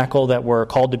tabernacle that were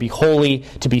called to be holy,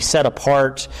 to be set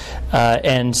apart,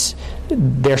 and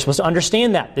they're supposed to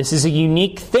understand that. This is a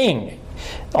unique thing.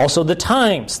 Also the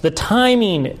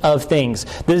timing of things,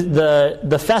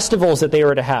 the festivals that they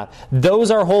were to have,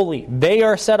 those are holy. They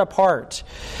are set apart.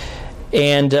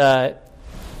 And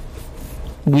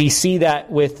we see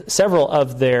that with several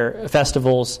of their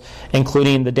festivals,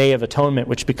 including the Day of Atonement,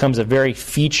 which becomes a very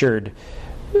featured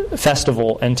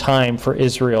festival and time for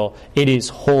Israel. It is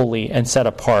holy and set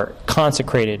apart,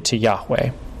 consecrated to Yahweh.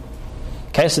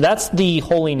 Okay, so that's the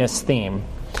holiness theme.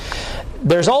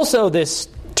 There's also this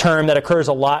term that occurs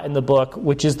a lot in the book,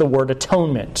 which is the word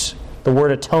atonement. The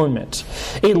word atonement.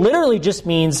 It literally just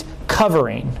means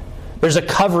covering. There's a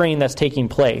covering that's taking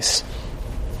place.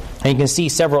 And you can see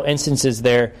several instances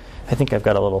there. I think I've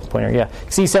got a little pointer. Yeah. You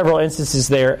can see several instances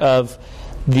there of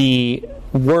the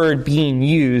word being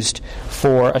used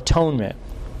for atonement.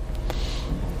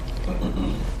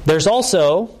 There's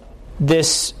also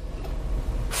this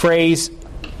phrase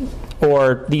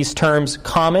or these terms,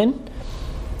 common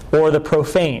or the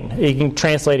profane. You can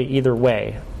translate it either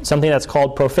way. Something that's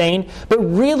called profane, but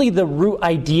really the root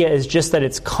idea is just that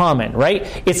it's common,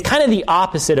 right? It's kind of the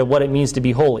opposite of what it means to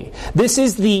be holy. This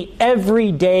is the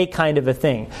everyday kind of a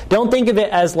thing. Don't think of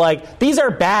it as like, these are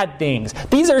bad things.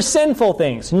 These are sinful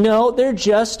things. No, they're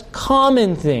just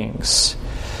common things.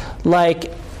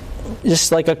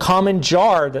 Just like a common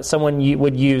jar that someone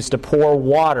would use to pour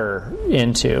water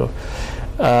into.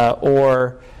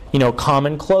 Or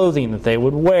common clothing that they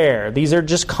would wear. These are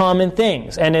just common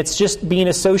things. And it's just being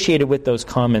associated with those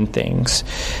common things.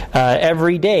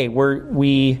 Every day,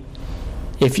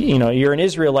 if you're an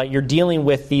Israelite, you're dealing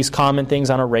with these common things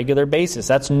on a regular basis.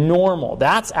 That's normal.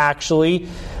 That's actually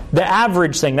the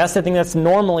average thing. That's the thing that's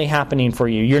normally happening for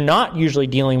you. You're not usually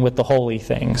dealing with the holy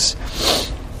things.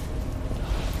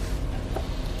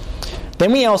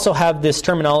 Then we also have this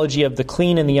terminology of the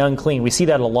clean and the unclean. We see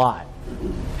that a lot.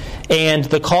 And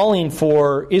the calling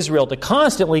for Israel to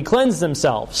constantly cleanse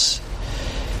themselves.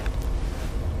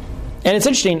 And it's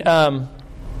interesting,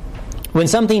 when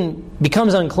something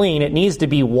becomes unclean, it needs to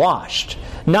be washed.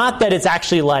 Not that it's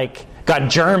actually got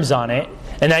germs on it,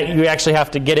 and that you actually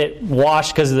have to get it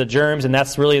washed because of the germs, and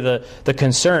that's really the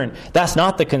concern. That's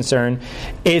not the concern.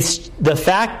 It's the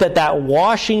fact that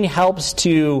washing helps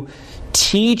to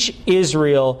teach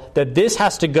Israel that this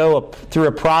has to go through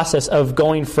a process of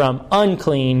going from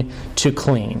unclean to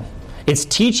clean. It's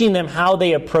teaching them how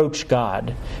they approach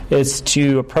God. It's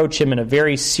to approach Him in a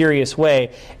very serious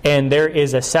way, and there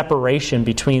is a separation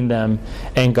between them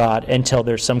and God until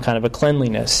there's some kind of a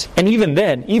cleanliness. And even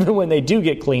then, even when they do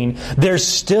get clean, there's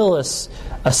still a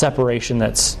separation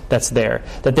that's there,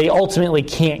 that they ultimately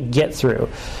can't get through.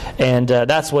 And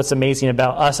that's what's amazing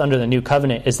about us under the new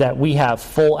covenant, is that we have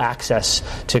full access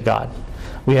to God.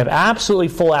 We have absolutely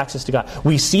full access to God.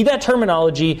 We see that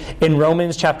terminology in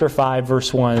Romans chapter 5,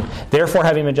 verse 1. Therefore,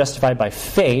 having been justified by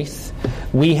faith,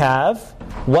 we have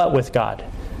what with God?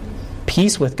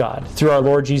 Peace with God through our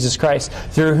Lord Jesus Christ,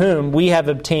 through whom we have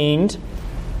obtained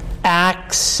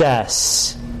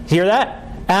access. Hear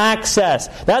that?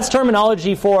 Access. That's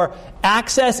terminology for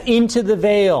access into the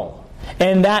veil.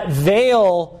 And that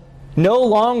veil no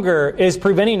longer is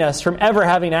preventing us from ever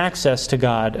having access to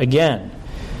God again.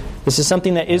 This is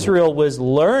something that Israel was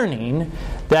learning,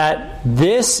 that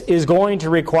this is going to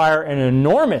require an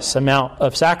enormous amount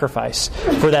of sacrifice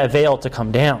for that veil to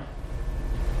come down.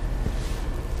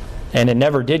 And it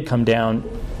never did come down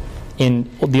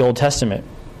in the Old Testament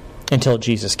until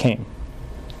Jesus came.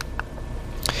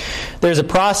 There's a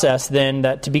process then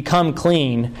that to become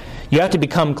clean, you have to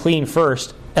become clean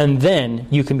first, and then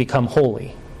you can become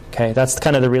holy. Okay, that's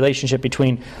kind of the relationship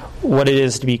between what it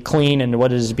is to be clean and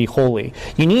what it is to be holy.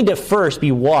 You need to first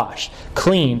be washed,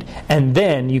 cleaned, and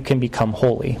then you can become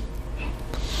holy.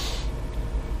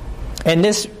 And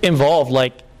this involved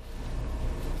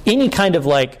any kind of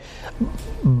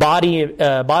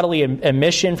bodily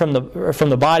emission from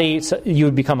the body, so you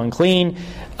would become unclean.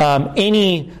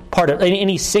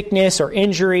 Any sickness or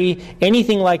injury,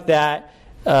 anything like that.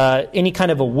 Any kind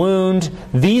of a wound,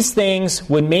 these things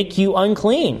would make you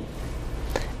unclean.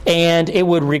 And it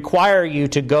would require you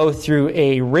to go through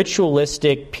a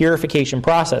ritualistic purification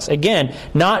process. Again,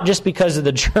 not just because of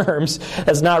the germs,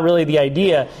 that's not really the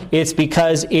idea. It's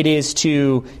because it is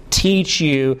to teach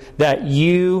you that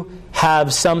you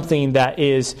have something that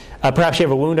is, perhaps you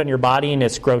have a wound on your body and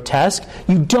it's grotesque.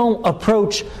 You don't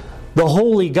approach the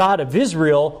holy God of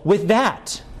Israel with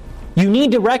that. You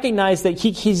need to recognize that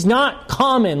He's not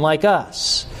common like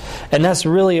us. And that's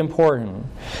really important.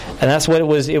 And that's what it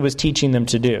was teaching them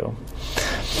to do.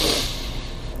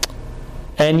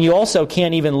 And you also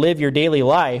can't even live your daily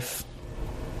life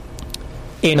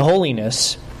in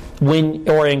holiness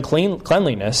or in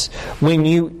cleanliness when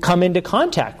you come into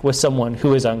contact with someone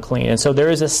who is unclean. And so there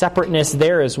is a separateness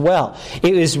there as well.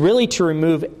 It is really to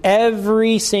remove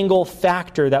every single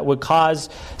factor that would cause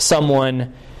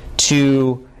someone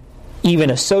to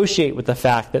even associate with the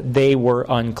fact that they were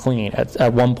unclean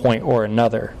at one point or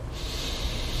another.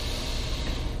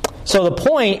 So the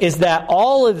point is that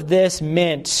all of this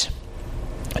meant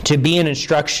to be an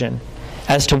instruction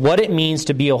as to what it means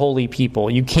to be a holy people.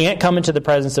 You can't come into the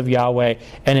presence of Yahweh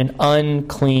in an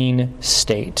unclean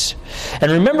state.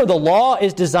 And remember, the law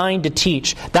is designed to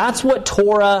teach. That's what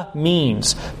Torah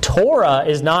means. Torah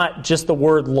is not just the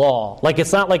word law.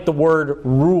 It's not like the word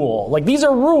rule. These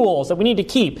are rules that we need to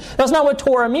keep. That's not what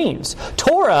Torah means.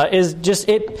 Torah is just,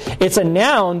 it's a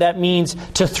noun that means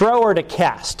to throw or to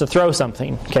cast, to throw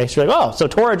something. Okay, so you're like, so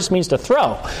Torah just means to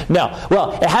throw. No.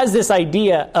 Well, it has this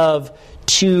idea of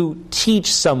to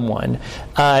teach someone.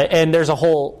 And there's a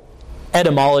whole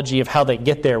etymology of how they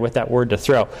get there with that word to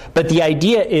throw. But the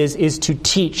idea is to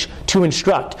teach, to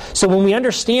instruct. So when we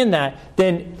understand that,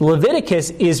 then Leviticus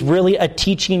is really a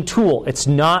teaching tool. It's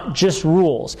not just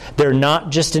rules. They're not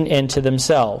just an end to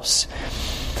themselves.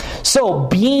 So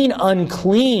being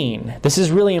unclean, this is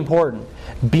really important.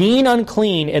 Being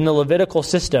unclean in the Levitical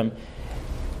system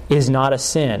is not a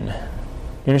sin.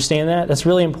 You understand that? That's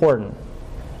really important.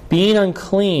 Being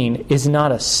unclean is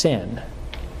not a sin.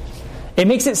 It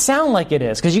makes it sound like it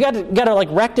is, because you got to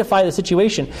rectify the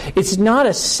situation. It's not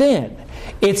a sin.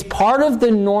 It's part of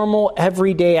the normal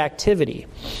everyday activity.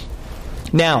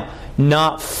 Now,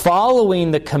 not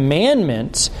following the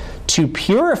commandments to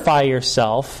purify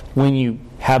yourself when you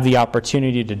have the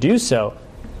opportunity to do so,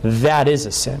 that is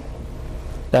a sin.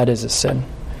 That is a sin.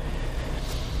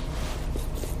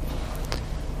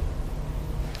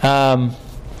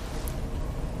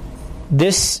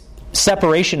 This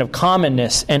separation of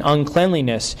commonness and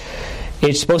uncleanliness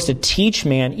is supposed to teach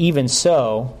man even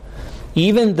so,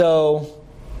 even though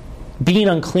being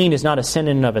unclean is not a sin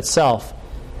in and of itself,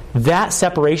 that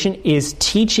separation is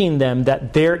teaching them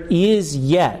that there is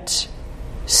yet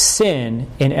sin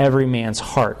in every man's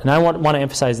heart. And I want to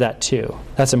emphasize that too.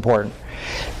 That's important.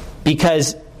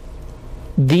 Because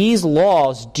these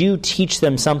laws do teach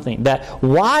them something. That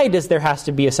why does there has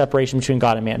to be a separation between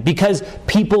God and man? Because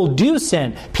people do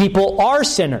sin. People are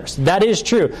sinners. That is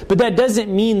true. But that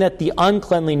doesn't mean that the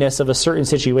uncleanliness of a certain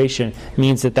situation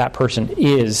means that that person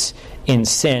is in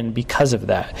sin because of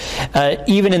that.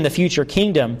 Even in the future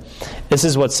kingdom, this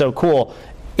is what's so cool.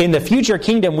 In the future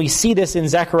kingdom, we see this in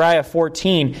Zechariah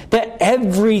 14, that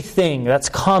everything that's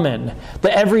common,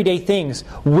 the everyday things,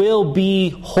 will be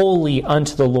holy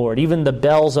unto the Lord. Even the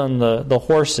bells on the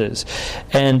horses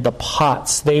and the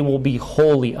pots, they will be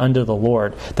holy unto the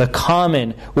Lord. The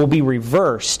common will be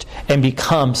reversed and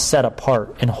become set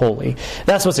apart and holy.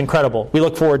 That's what's incredible. We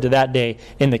look forward to that day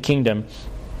in the kingdom.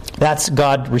 That's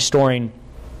God restoring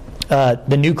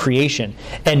the new creation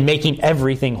and making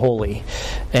everything holy.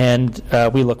 And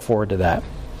we look forward to that.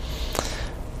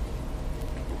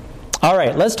 All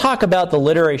right, let's talk about the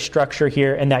literary structure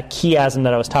here and that chiasm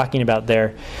that I was talking about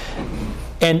there.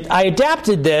 And I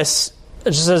adapted this,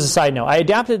 just as a side note, I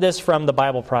adapted this from the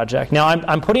Bible Project. Now,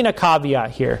 I'm putting a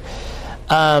caveat here.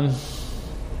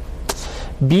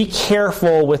 Be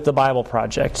careful with the Bible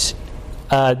Project.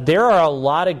 There are a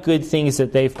lot of good things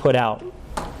that they've put out,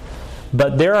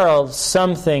 but there are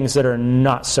some things that are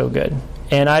not so good.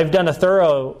 And I've done a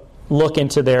thorough look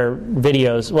into their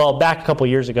videos, well, back a couple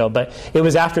years ago, but it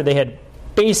was after they had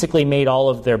basically made all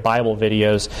of their Bible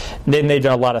videos. Then they've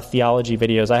done a lot of theology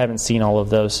videos. I haven't seen all of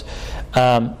those.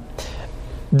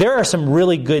 There are some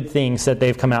really good things that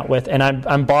they've come out with, and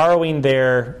I'm borrowing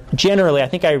their, generally, I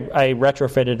think I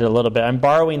retrofitted it a little bit. I'm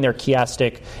borrowing their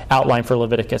chiastic outline for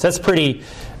Leviticus. That's pretty,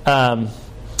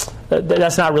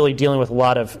 that's not really dealing with a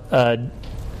lot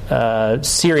of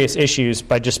serious issues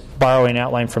by just borrowing an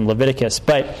outline from Leviticus.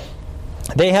 But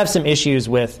they have some issues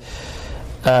with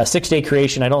 6-day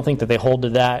creation. I don't think that they hold to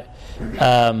that.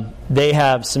 They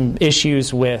have some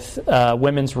issues with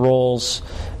women's roles.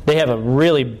 They have a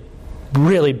really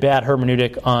bad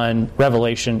hermeneutic on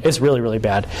Revelation. It's really, really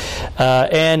bad.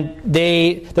 And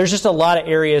there's just a lot of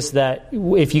areas that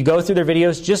if you go through their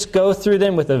videos, just go through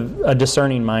them with a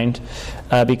discerning mind,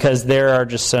 because there are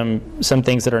just some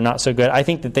things that are not so good. I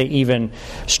think that they even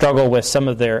struggle with some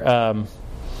of their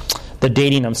the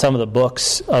dating of some of the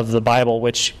books of the Bible,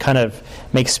 which kind of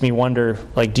makes me wonder,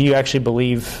 like, do you actually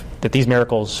believe that these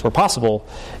miracles were possible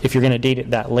if you're going to date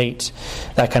it that late?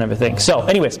 That kind of a thing. So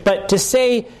anyways, but to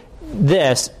say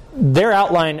this, their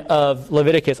outline of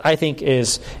Leviticus, I think,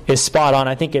 is spot on.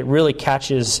 I think it really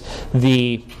catches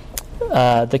the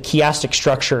chiastic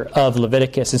structure of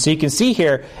Leviticus. And so you can see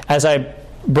here, as I'm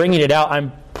bringing it out,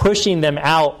 I'm pushing them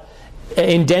out,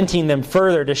 indenting them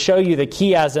further to show you the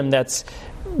chiasm that's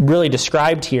really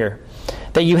described here.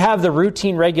 That you have the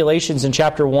routine regulations in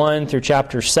chapter 1 through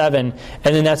chapter 7,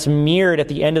 and then that's mirrored at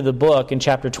the end of the book in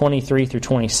chapter 23 through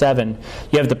 27.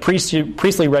 You have the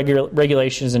priestly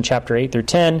regulations in chapter 8 through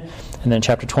 10, and then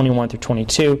chapter 21 through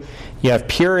 22. You have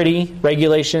purity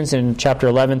regulations in chapter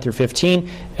 11 through 15,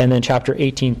 and then chapter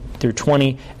 18 through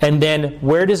 20. And then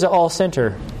where does it all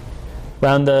center?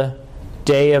 Around the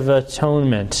Day of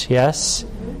Atonement, yes?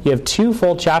 You have 2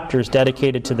 full chapters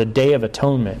dedicated to the Day of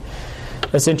Atonement.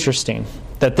 That's interesting,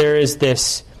 that there is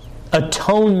this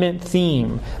atonement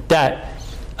theme that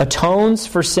atones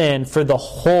for sin for the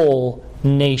whole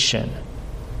nation.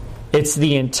 It's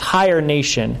the entire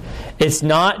nation. It's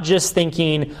not just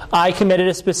thinking, I committed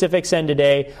a specific sin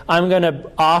today, I'm going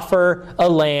to offer a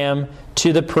lamb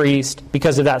to the priest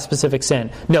because of that specific sin.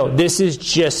 No, this is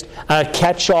just a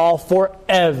catch-all for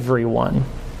everyone,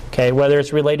 okay, whether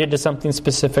it's related to something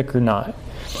specific or not.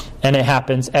 And it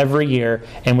happens every year,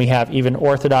 and we have even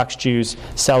Orthodox Jews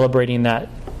celebrating that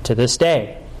to this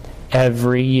day,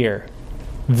 every year.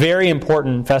 Very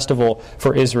important festival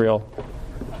for Israel,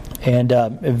 and a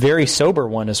very sober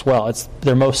one as well. It's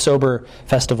their most sober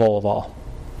festival of all.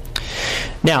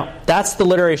 Now, that's the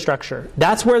literary structure.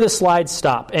 That's where the slides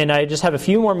stop. And I just have a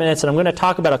few more minutes, and I'm going to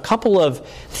talk about a couple of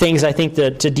things, I think,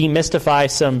 to demystify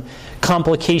some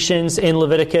complications in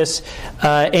Leviticus.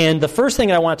 And the first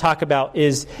thing I want to talk about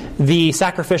is the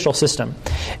sacrificial system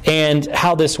and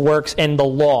how this works, and the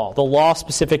law. The law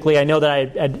specifically, I know that I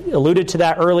had alluded to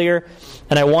that earlier,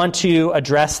 and I want to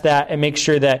address that and make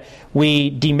sure that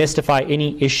we demystify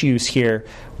any issues here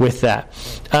with that.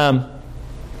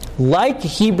 Like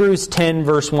Hebrews 10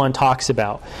 verse 1 talks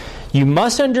about, you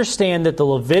must understand that the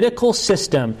Levitical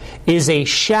system is a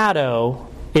shadow.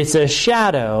 It's a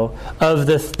shadow of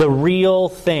the real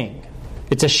thing.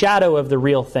 It's a shadow of the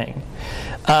real thing.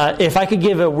 If I could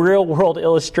give a real-world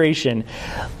illustration,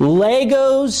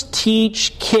 Legos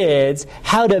teach kids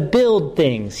how to build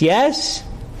things, yes?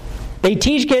 They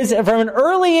teach kids from an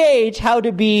early age how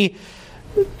to be,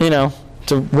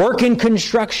 to work in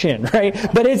construction, right?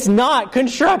 But it's not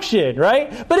construction,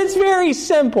 right? But it's very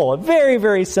simple, very,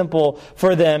 very simple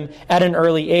for them at an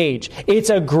early age.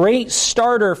 It's a great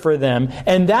starter for them,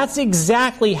 and that's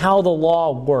exactly how the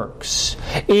law works.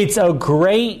 It's a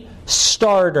great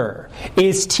starter.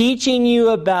 It's teaching you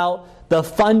about the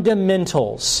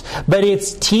fundamentals, but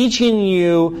it's teaching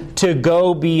you to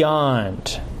go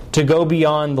beyond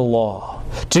the law,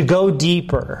 to go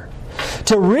deeper.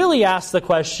 To really ask the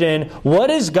question, what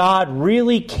does God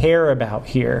really care about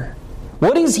here?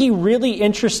 What is He really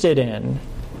interested in?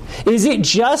 Is it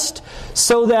just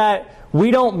so that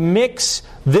we don't mix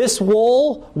this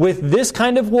wool with this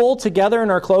kind of wool together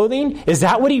in our clothing? Is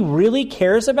that what He really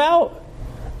cares about?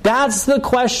 That's the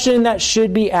question that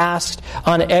should be asked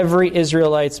on every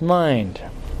Israelite's mind.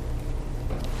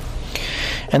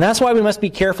 And that's why we must be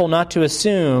careful not to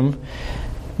assume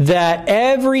that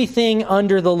everything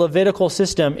under the Levitical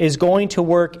system is going to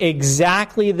work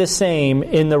exactly the same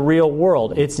in the real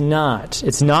world. It's not.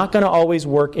 It's not going to always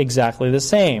work exactly the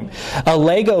same. A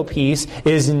Lego piece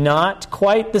is not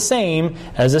quite the same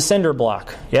as a cinder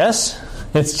block. Yes?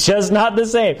 It's just not the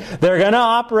same. They're going to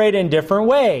operate in different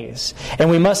ways. And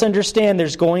we must understand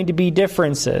there's going to be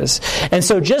differences. And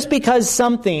so just because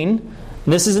something,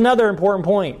 this is another important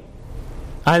point.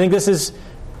 I think this is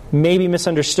maybe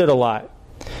misunderstood a lot.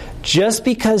 Just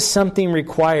because something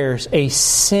requires a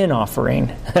sin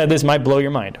offering, this might blow your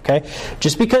mind, okay?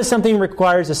 Just because something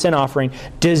requires a sin offering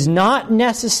does not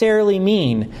necessarily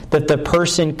mean that the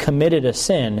person committed a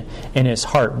sin in his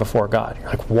heart before God. You're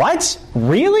like, what?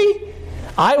 Really?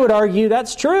 I would argue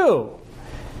that's true.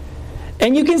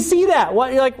 And you can see that.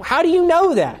 What, you're like, how do you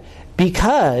know that?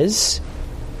 Because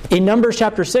in Numbers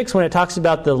chapter 6, when it talks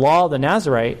about the law of the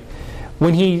Nazirite,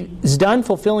 when he's done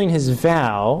fulfilling his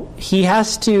vow, he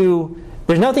has to,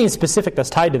 there's nothing specific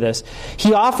that's tied to this.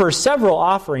 He offers several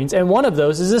offerings, and one of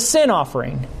those is a sin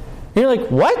offering. And you're like,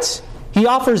 what? He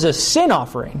offers a sin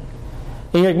offering.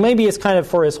 And you're like, maybe it's kind of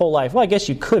for his whole life. Well, I guess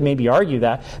you could maybe argue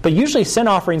that. But usually sin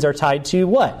offerings are tied to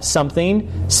what?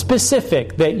 Something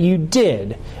specific that you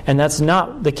did. And that's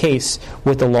not the case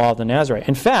with the law of the Nazirite.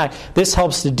 In fact, this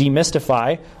helps to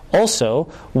demystify also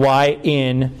why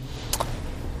in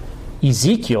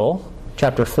Ezekiel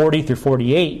chapter 40 through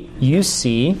 48, you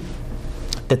see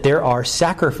that there are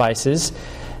sacrifices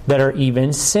that are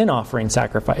even sin offering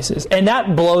sacrifices. And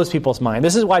that blows people's mind.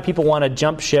 This is why people want to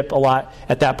jump ship a lot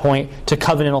at that point to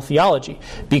covenantal theology.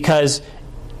 Because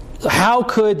how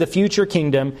could the future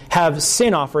kingdom have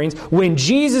sin offerings when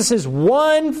Jesus'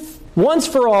 once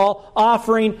for all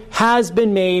offering has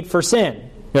been made for sin?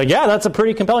 You're like, yeah, that's a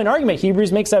pretty compelling argument.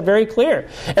 Hebrews makes that very clear.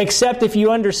 Except if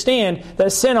you understand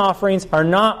that sin offerings are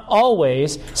not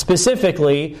always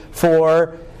specifically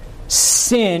for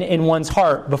sin in one's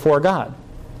heart before God.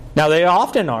 Now, they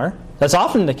often are. That's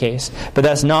often the case, but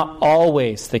that's not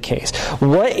always the case.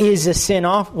 What is a sin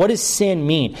off? What does sin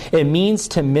mean? It means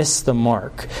to miss the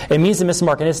mark. It means to miss the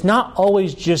mark, and it's not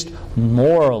always just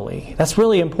morally. That's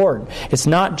really important. It's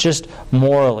not just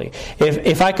morally.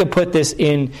 If I could put this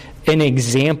in an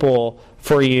example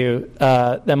for you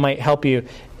that might help you,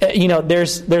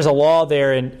 there's a law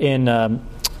there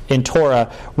in Torah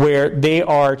where they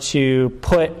are to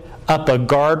put up a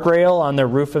guardrail on the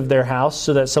roof of their house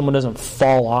so that someone doesn't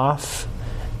fall off,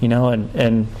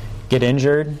 and get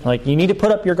injured. Like, you need to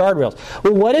put up your guardrails.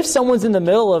 Well, what if someone's in the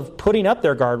middle of putting up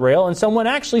their guardrail and someone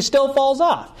actually still falls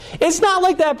off? It's not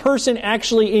like that person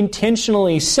actually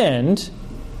intentionally sinned,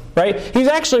 right? He's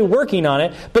actually working on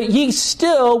it, but he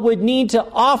still would need to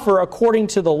offer, according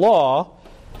to the law,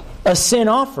 a sin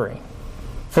offering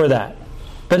for that.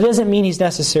 But it doesn't mean he's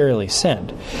necessarily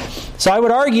sinned. So I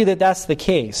would argue that that's the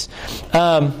case.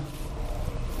 For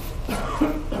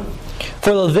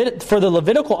the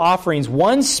Levitical offerings,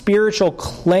 one's spiritual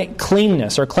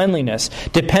cleanness or cleanliness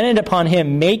depended upon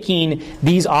him making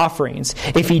these offerings.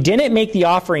 If he didn't make the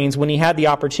offerings when he had the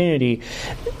opportunity,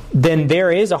 then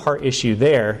there is a heart issue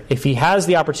there. If he has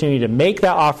the opportunity to make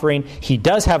that offering, he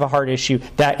does have a heart issue.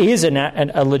 That is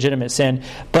a legitimate sin,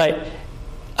 but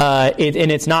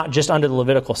and it's not just under the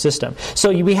Levitical system.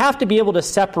 So we have to be able to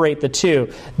separate the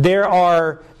two. There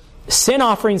are sin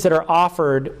offerings that are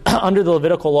offered under the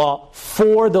Levitical law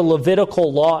for the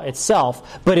Levitical law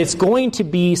itself, but it's going to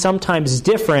be sometimes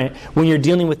different when you're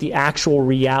dealing with the actual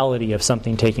reality of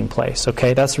something taking place.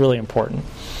 Okay, that's really important.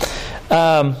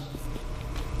 Let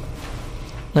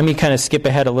me kind of skip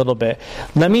ahead a little bit.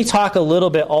 Let me talk a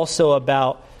little bit also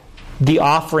about the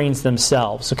offerings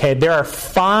themselves. Okay, there are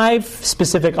 5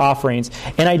 specific offerings,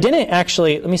 and I didn't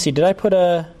actually, let me see, did I put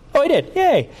a, oh, I did,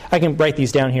 yay. I can write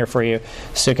these down here for you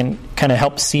so you can kind of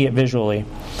help see it visually.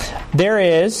 There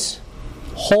is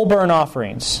whole burnt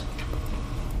offerings.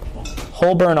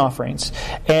 Whole burnt offerings.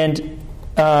 And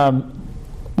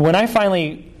when I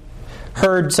finally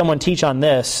heard someone teach on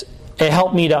this, it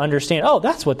helped me to understand, oh,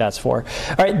 that's what that's for.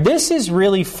 All right, this is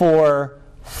really for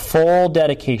full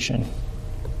dedication.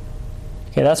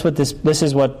 Okay, that's what this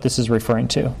is what this is referring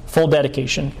to. Full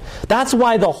dedication. That's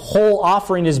why the whole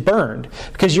offering is burned.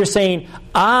 Because you're saying,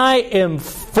 I am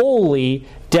fully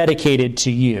dedicated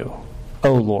to you,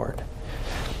 O Lord.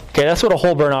 Okay, that's what a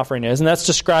whole burnt offering is, and that's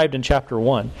described in chapter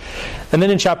 1. And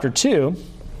then in chapter 2,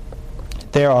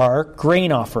 there are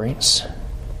grain offerings.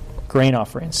 Grain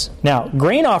offerings. Now,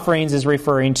 grain offerings is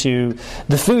referring to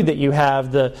the food that you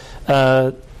have, the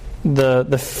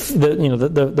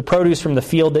produce from the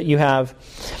field that you have.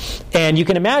 And you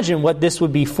can imagine what this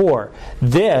would be for.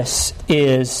 This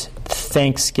is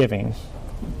thanksgiving.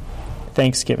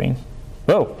 Thanksgiving.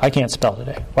 Whoa, I can't spell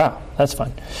today. Wow, that's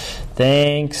fun.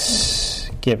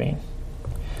 Thanksgiving.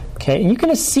 Okay, and you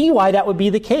can see why that would be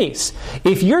the case.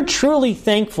 If you're truly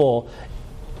thankful,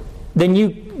 then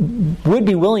you would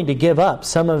be willing to give up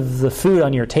some of the food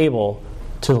on your table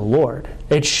to the Lord.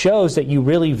 It shows that you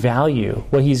really value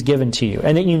what He's given to you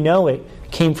and that you know it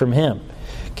came from Him.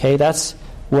 Okay, that's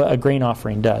what a grain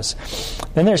offering does.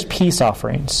 Then there's peace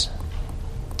offerings.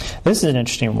 This is an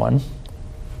interesting one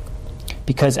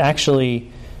because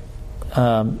actually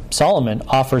Solomon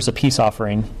offers a peace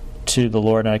offering to the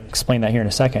Lord, and I'll explain that here in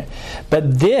a second.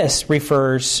 But this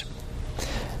refers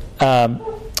to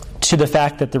the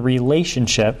fact that the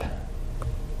relationship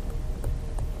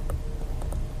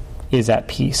is at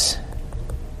peace.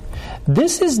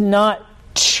 This is not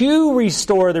to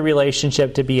restore the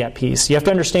relationship to be at peace. You have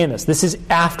to understand this. This is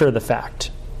after the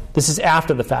fact. This is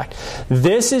after the fact.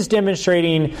 This is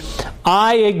demonstrating,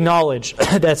 I acknowledge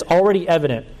that's already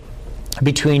evident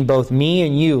between both me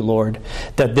and you, Lord,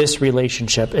 that this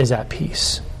relationship is at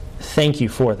peace. Thank you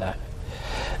for that.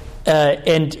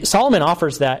 And Solomon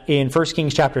offers that in 1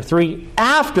 Kings chapter 3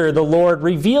 after the Lord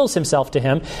reveals Himself to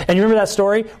him. And you remember that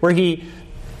story where He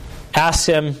asks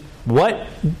him, what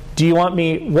do you want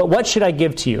me, what should I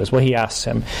give to you, is what he asks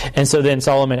him. And so then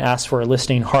Solomon asks for a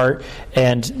listening heart,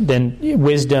 and then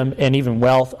wisdom and even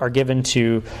wealth are given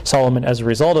to Solomon as a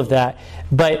result of that.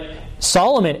 But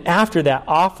Solomon, after that,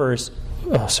 offers,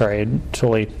 I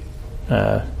totally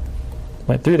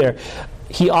went through there.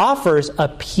 He offers a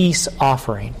peace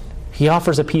offering. He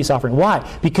offers a peace offering. Why?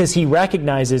 Because he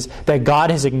recognizes that God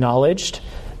has acknowledged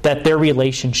that their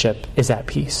relationship is at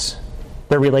peace.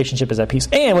 Their relationship is at peace.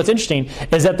 And what's interesting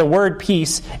is that the word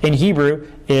peace in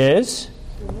Hebrew is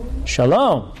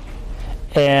shalom.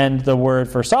 And the word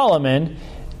for Solomon,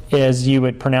 as you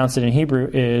would pronounce it in Hebrew,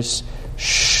 is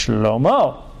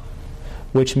shlomo,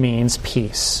 which means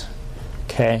peace.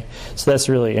 Okay? So that's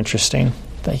really interesting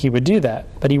that he would do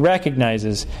that. But he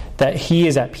recognizes that he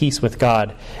is at peace with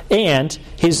God. And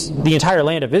the entire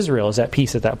land of Israel is at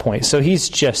peace at that point. So he's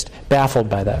just baffled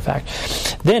by that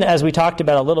fact. Then, as we talked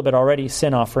about a little bit already,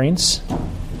 sin offerings.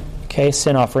 Okay,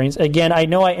 sin offerings. Again, I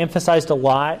know I emphasized a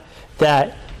lot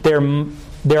that there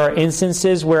are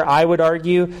instances where I would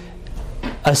argue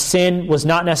a sin was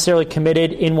not necessarily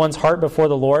committed in one's heart before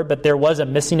the Lord, but there was a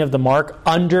missing of the mark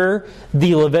under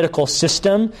the Levitical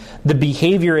system. The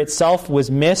behavior itself was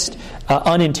missed,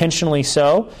 unintentionally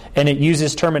so, and it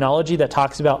uses terminology that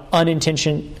talks about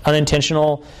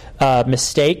unintentional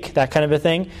mistake, that kind of a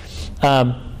thing.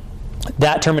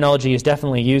 That terminology is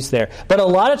definitely used there. But a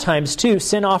lot of times, too,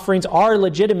 sin offerings are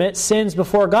legitimate sins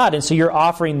before God, and so you're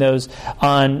offering those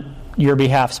on your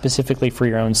behalf specifically for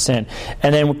your own sin.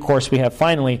 And then, of course, we have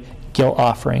finally guilt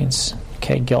offerings.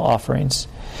 Okay, guilt offerings.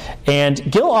 And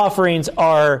guilt offerings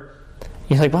are,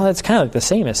 you're like, well, that's kind of like the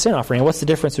same as sin offering. What's the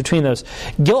difference between those?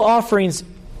 Guilt offerings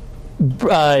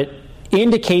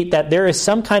indicate that there is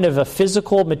some kind of a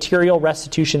physical, material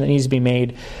restitution that needs to be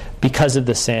made because of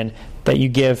the sin that you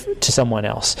give to someone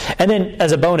else. And then,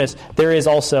 as a bonus, there is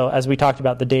also, as we talked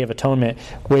about, the Day of Atonement,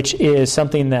 which is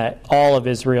something that all of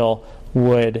Israel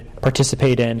would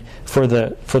participate in for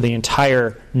the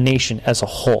entire nation as a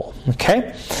whole.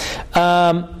 Okay?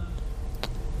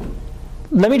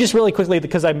 Let me just really quickly,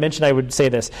 because I mentioned I would say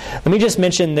this, let me just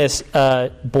mention this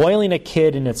boiling a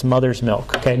kid in its mother's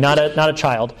milk. Okay, not a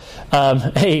child,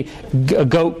 a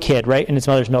goat kid, right, in its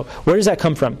mother's milk. Where does that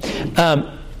come from?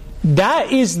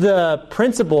 That is the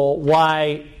principle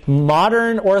why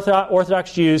modern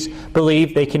Orthodox Jews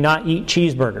believe they cannot eat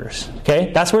cheeseburgers.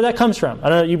 Okay? That's where that comes from. I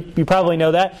don't know, you probably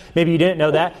know that. Maybe you didn't know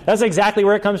that. That's exactly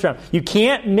where it comes from. You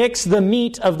can't mix the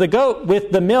meat of the goat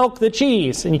with the milk, the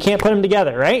cheese, and you can't put them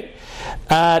together, right?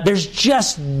 There's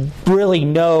just really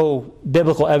no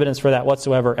biblical evidence for that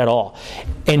whatsoever at all.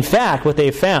 In fact, what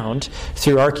they've found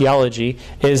through archaeology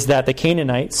is that the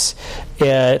Canaanites,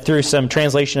 through some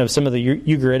translation of some of the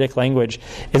Ugaritic language,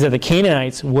 is that the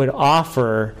Canaanites would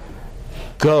offer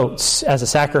goats as a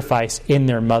sacrifice in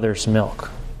their mother's milk.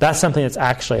 That's something that's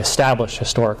actually established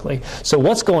historically. So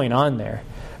what's going on there?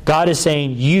 God is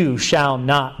saying, you shall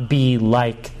not be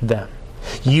like them.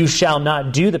 You shall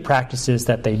not do the practices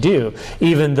that they do,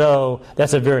 even though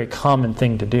that's a very common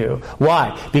thing to do.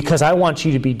 Why? Because I want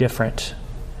you to be different.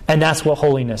 And that's what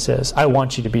holiness is. I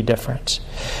want you to be different.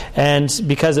 And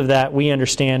because of that, we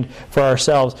understand for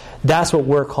ourselves, that's what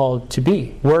we're called to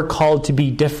be. We're called to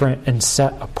be different and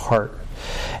set apart.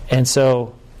 And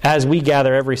so, as we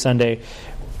gather every Sunday,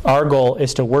 our goal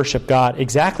is to worship God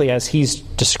exactly as He's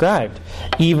described,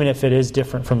 even if it is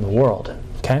different from the world.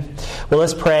 Okay? Well,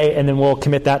 let's pray, and then we'll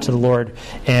commit that to the Lord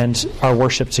and our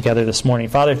worship together this morning.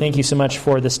 Father, thank you so much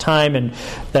for this time and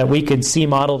that we could see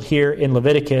modeled here in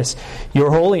Leviticus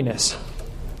your holiness,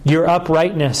 your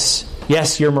uprightness,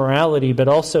 yes, your morality, but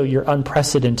also your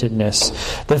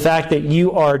unprecedentedness. The fact that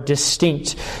you are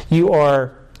distinct, you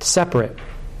are separate.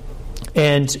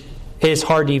 And it's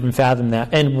hard to even fathom that.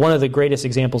 And one of the greatest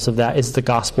examples of that is the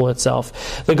gospel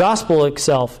itself. The gospel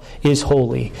itself is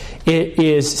holy. It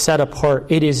is set apart.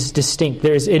 It is distinct.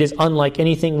 It is unlike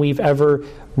anything we've ever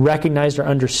recognized or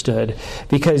understood,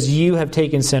 because you have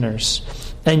taken sinners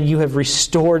and you have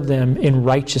restored them in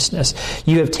righteousness.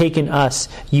 You have taken us.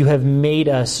 You have made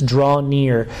us draw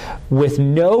near with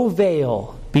no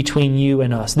veil between you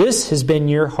and us. This has been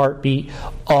your heartbeat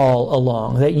all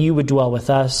along, that you would dwell with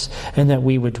us and that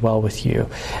we would dwell with you.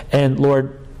 And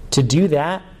Lord, to do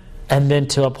that and then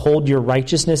to uphold your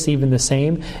righteousness even the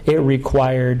same, it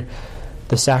required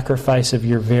the sacrifice of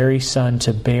your very Son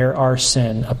to bear our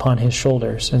sin upon his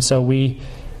shoulders. And so we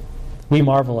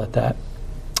marvel at that.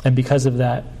 And because of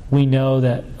that, we know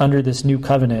that under this new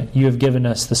covenant, you have given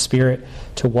us the Spirit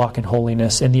to walk in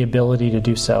holiness and the ability to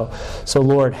do so. So,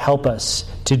 Lord, help us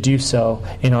to do so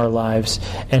in our lives,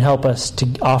 and help us to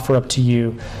offer up to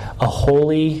you a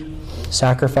holy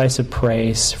sacrifice of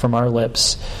praise from our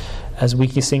lips as we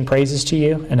sing praises to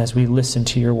you and as we listen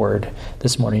to your word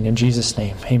this morning. In Jesus'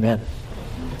 name, amen.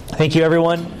 Thank you,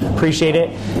 everyone. Appreciate it.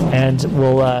 And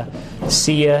we'll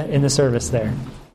see you in the service there.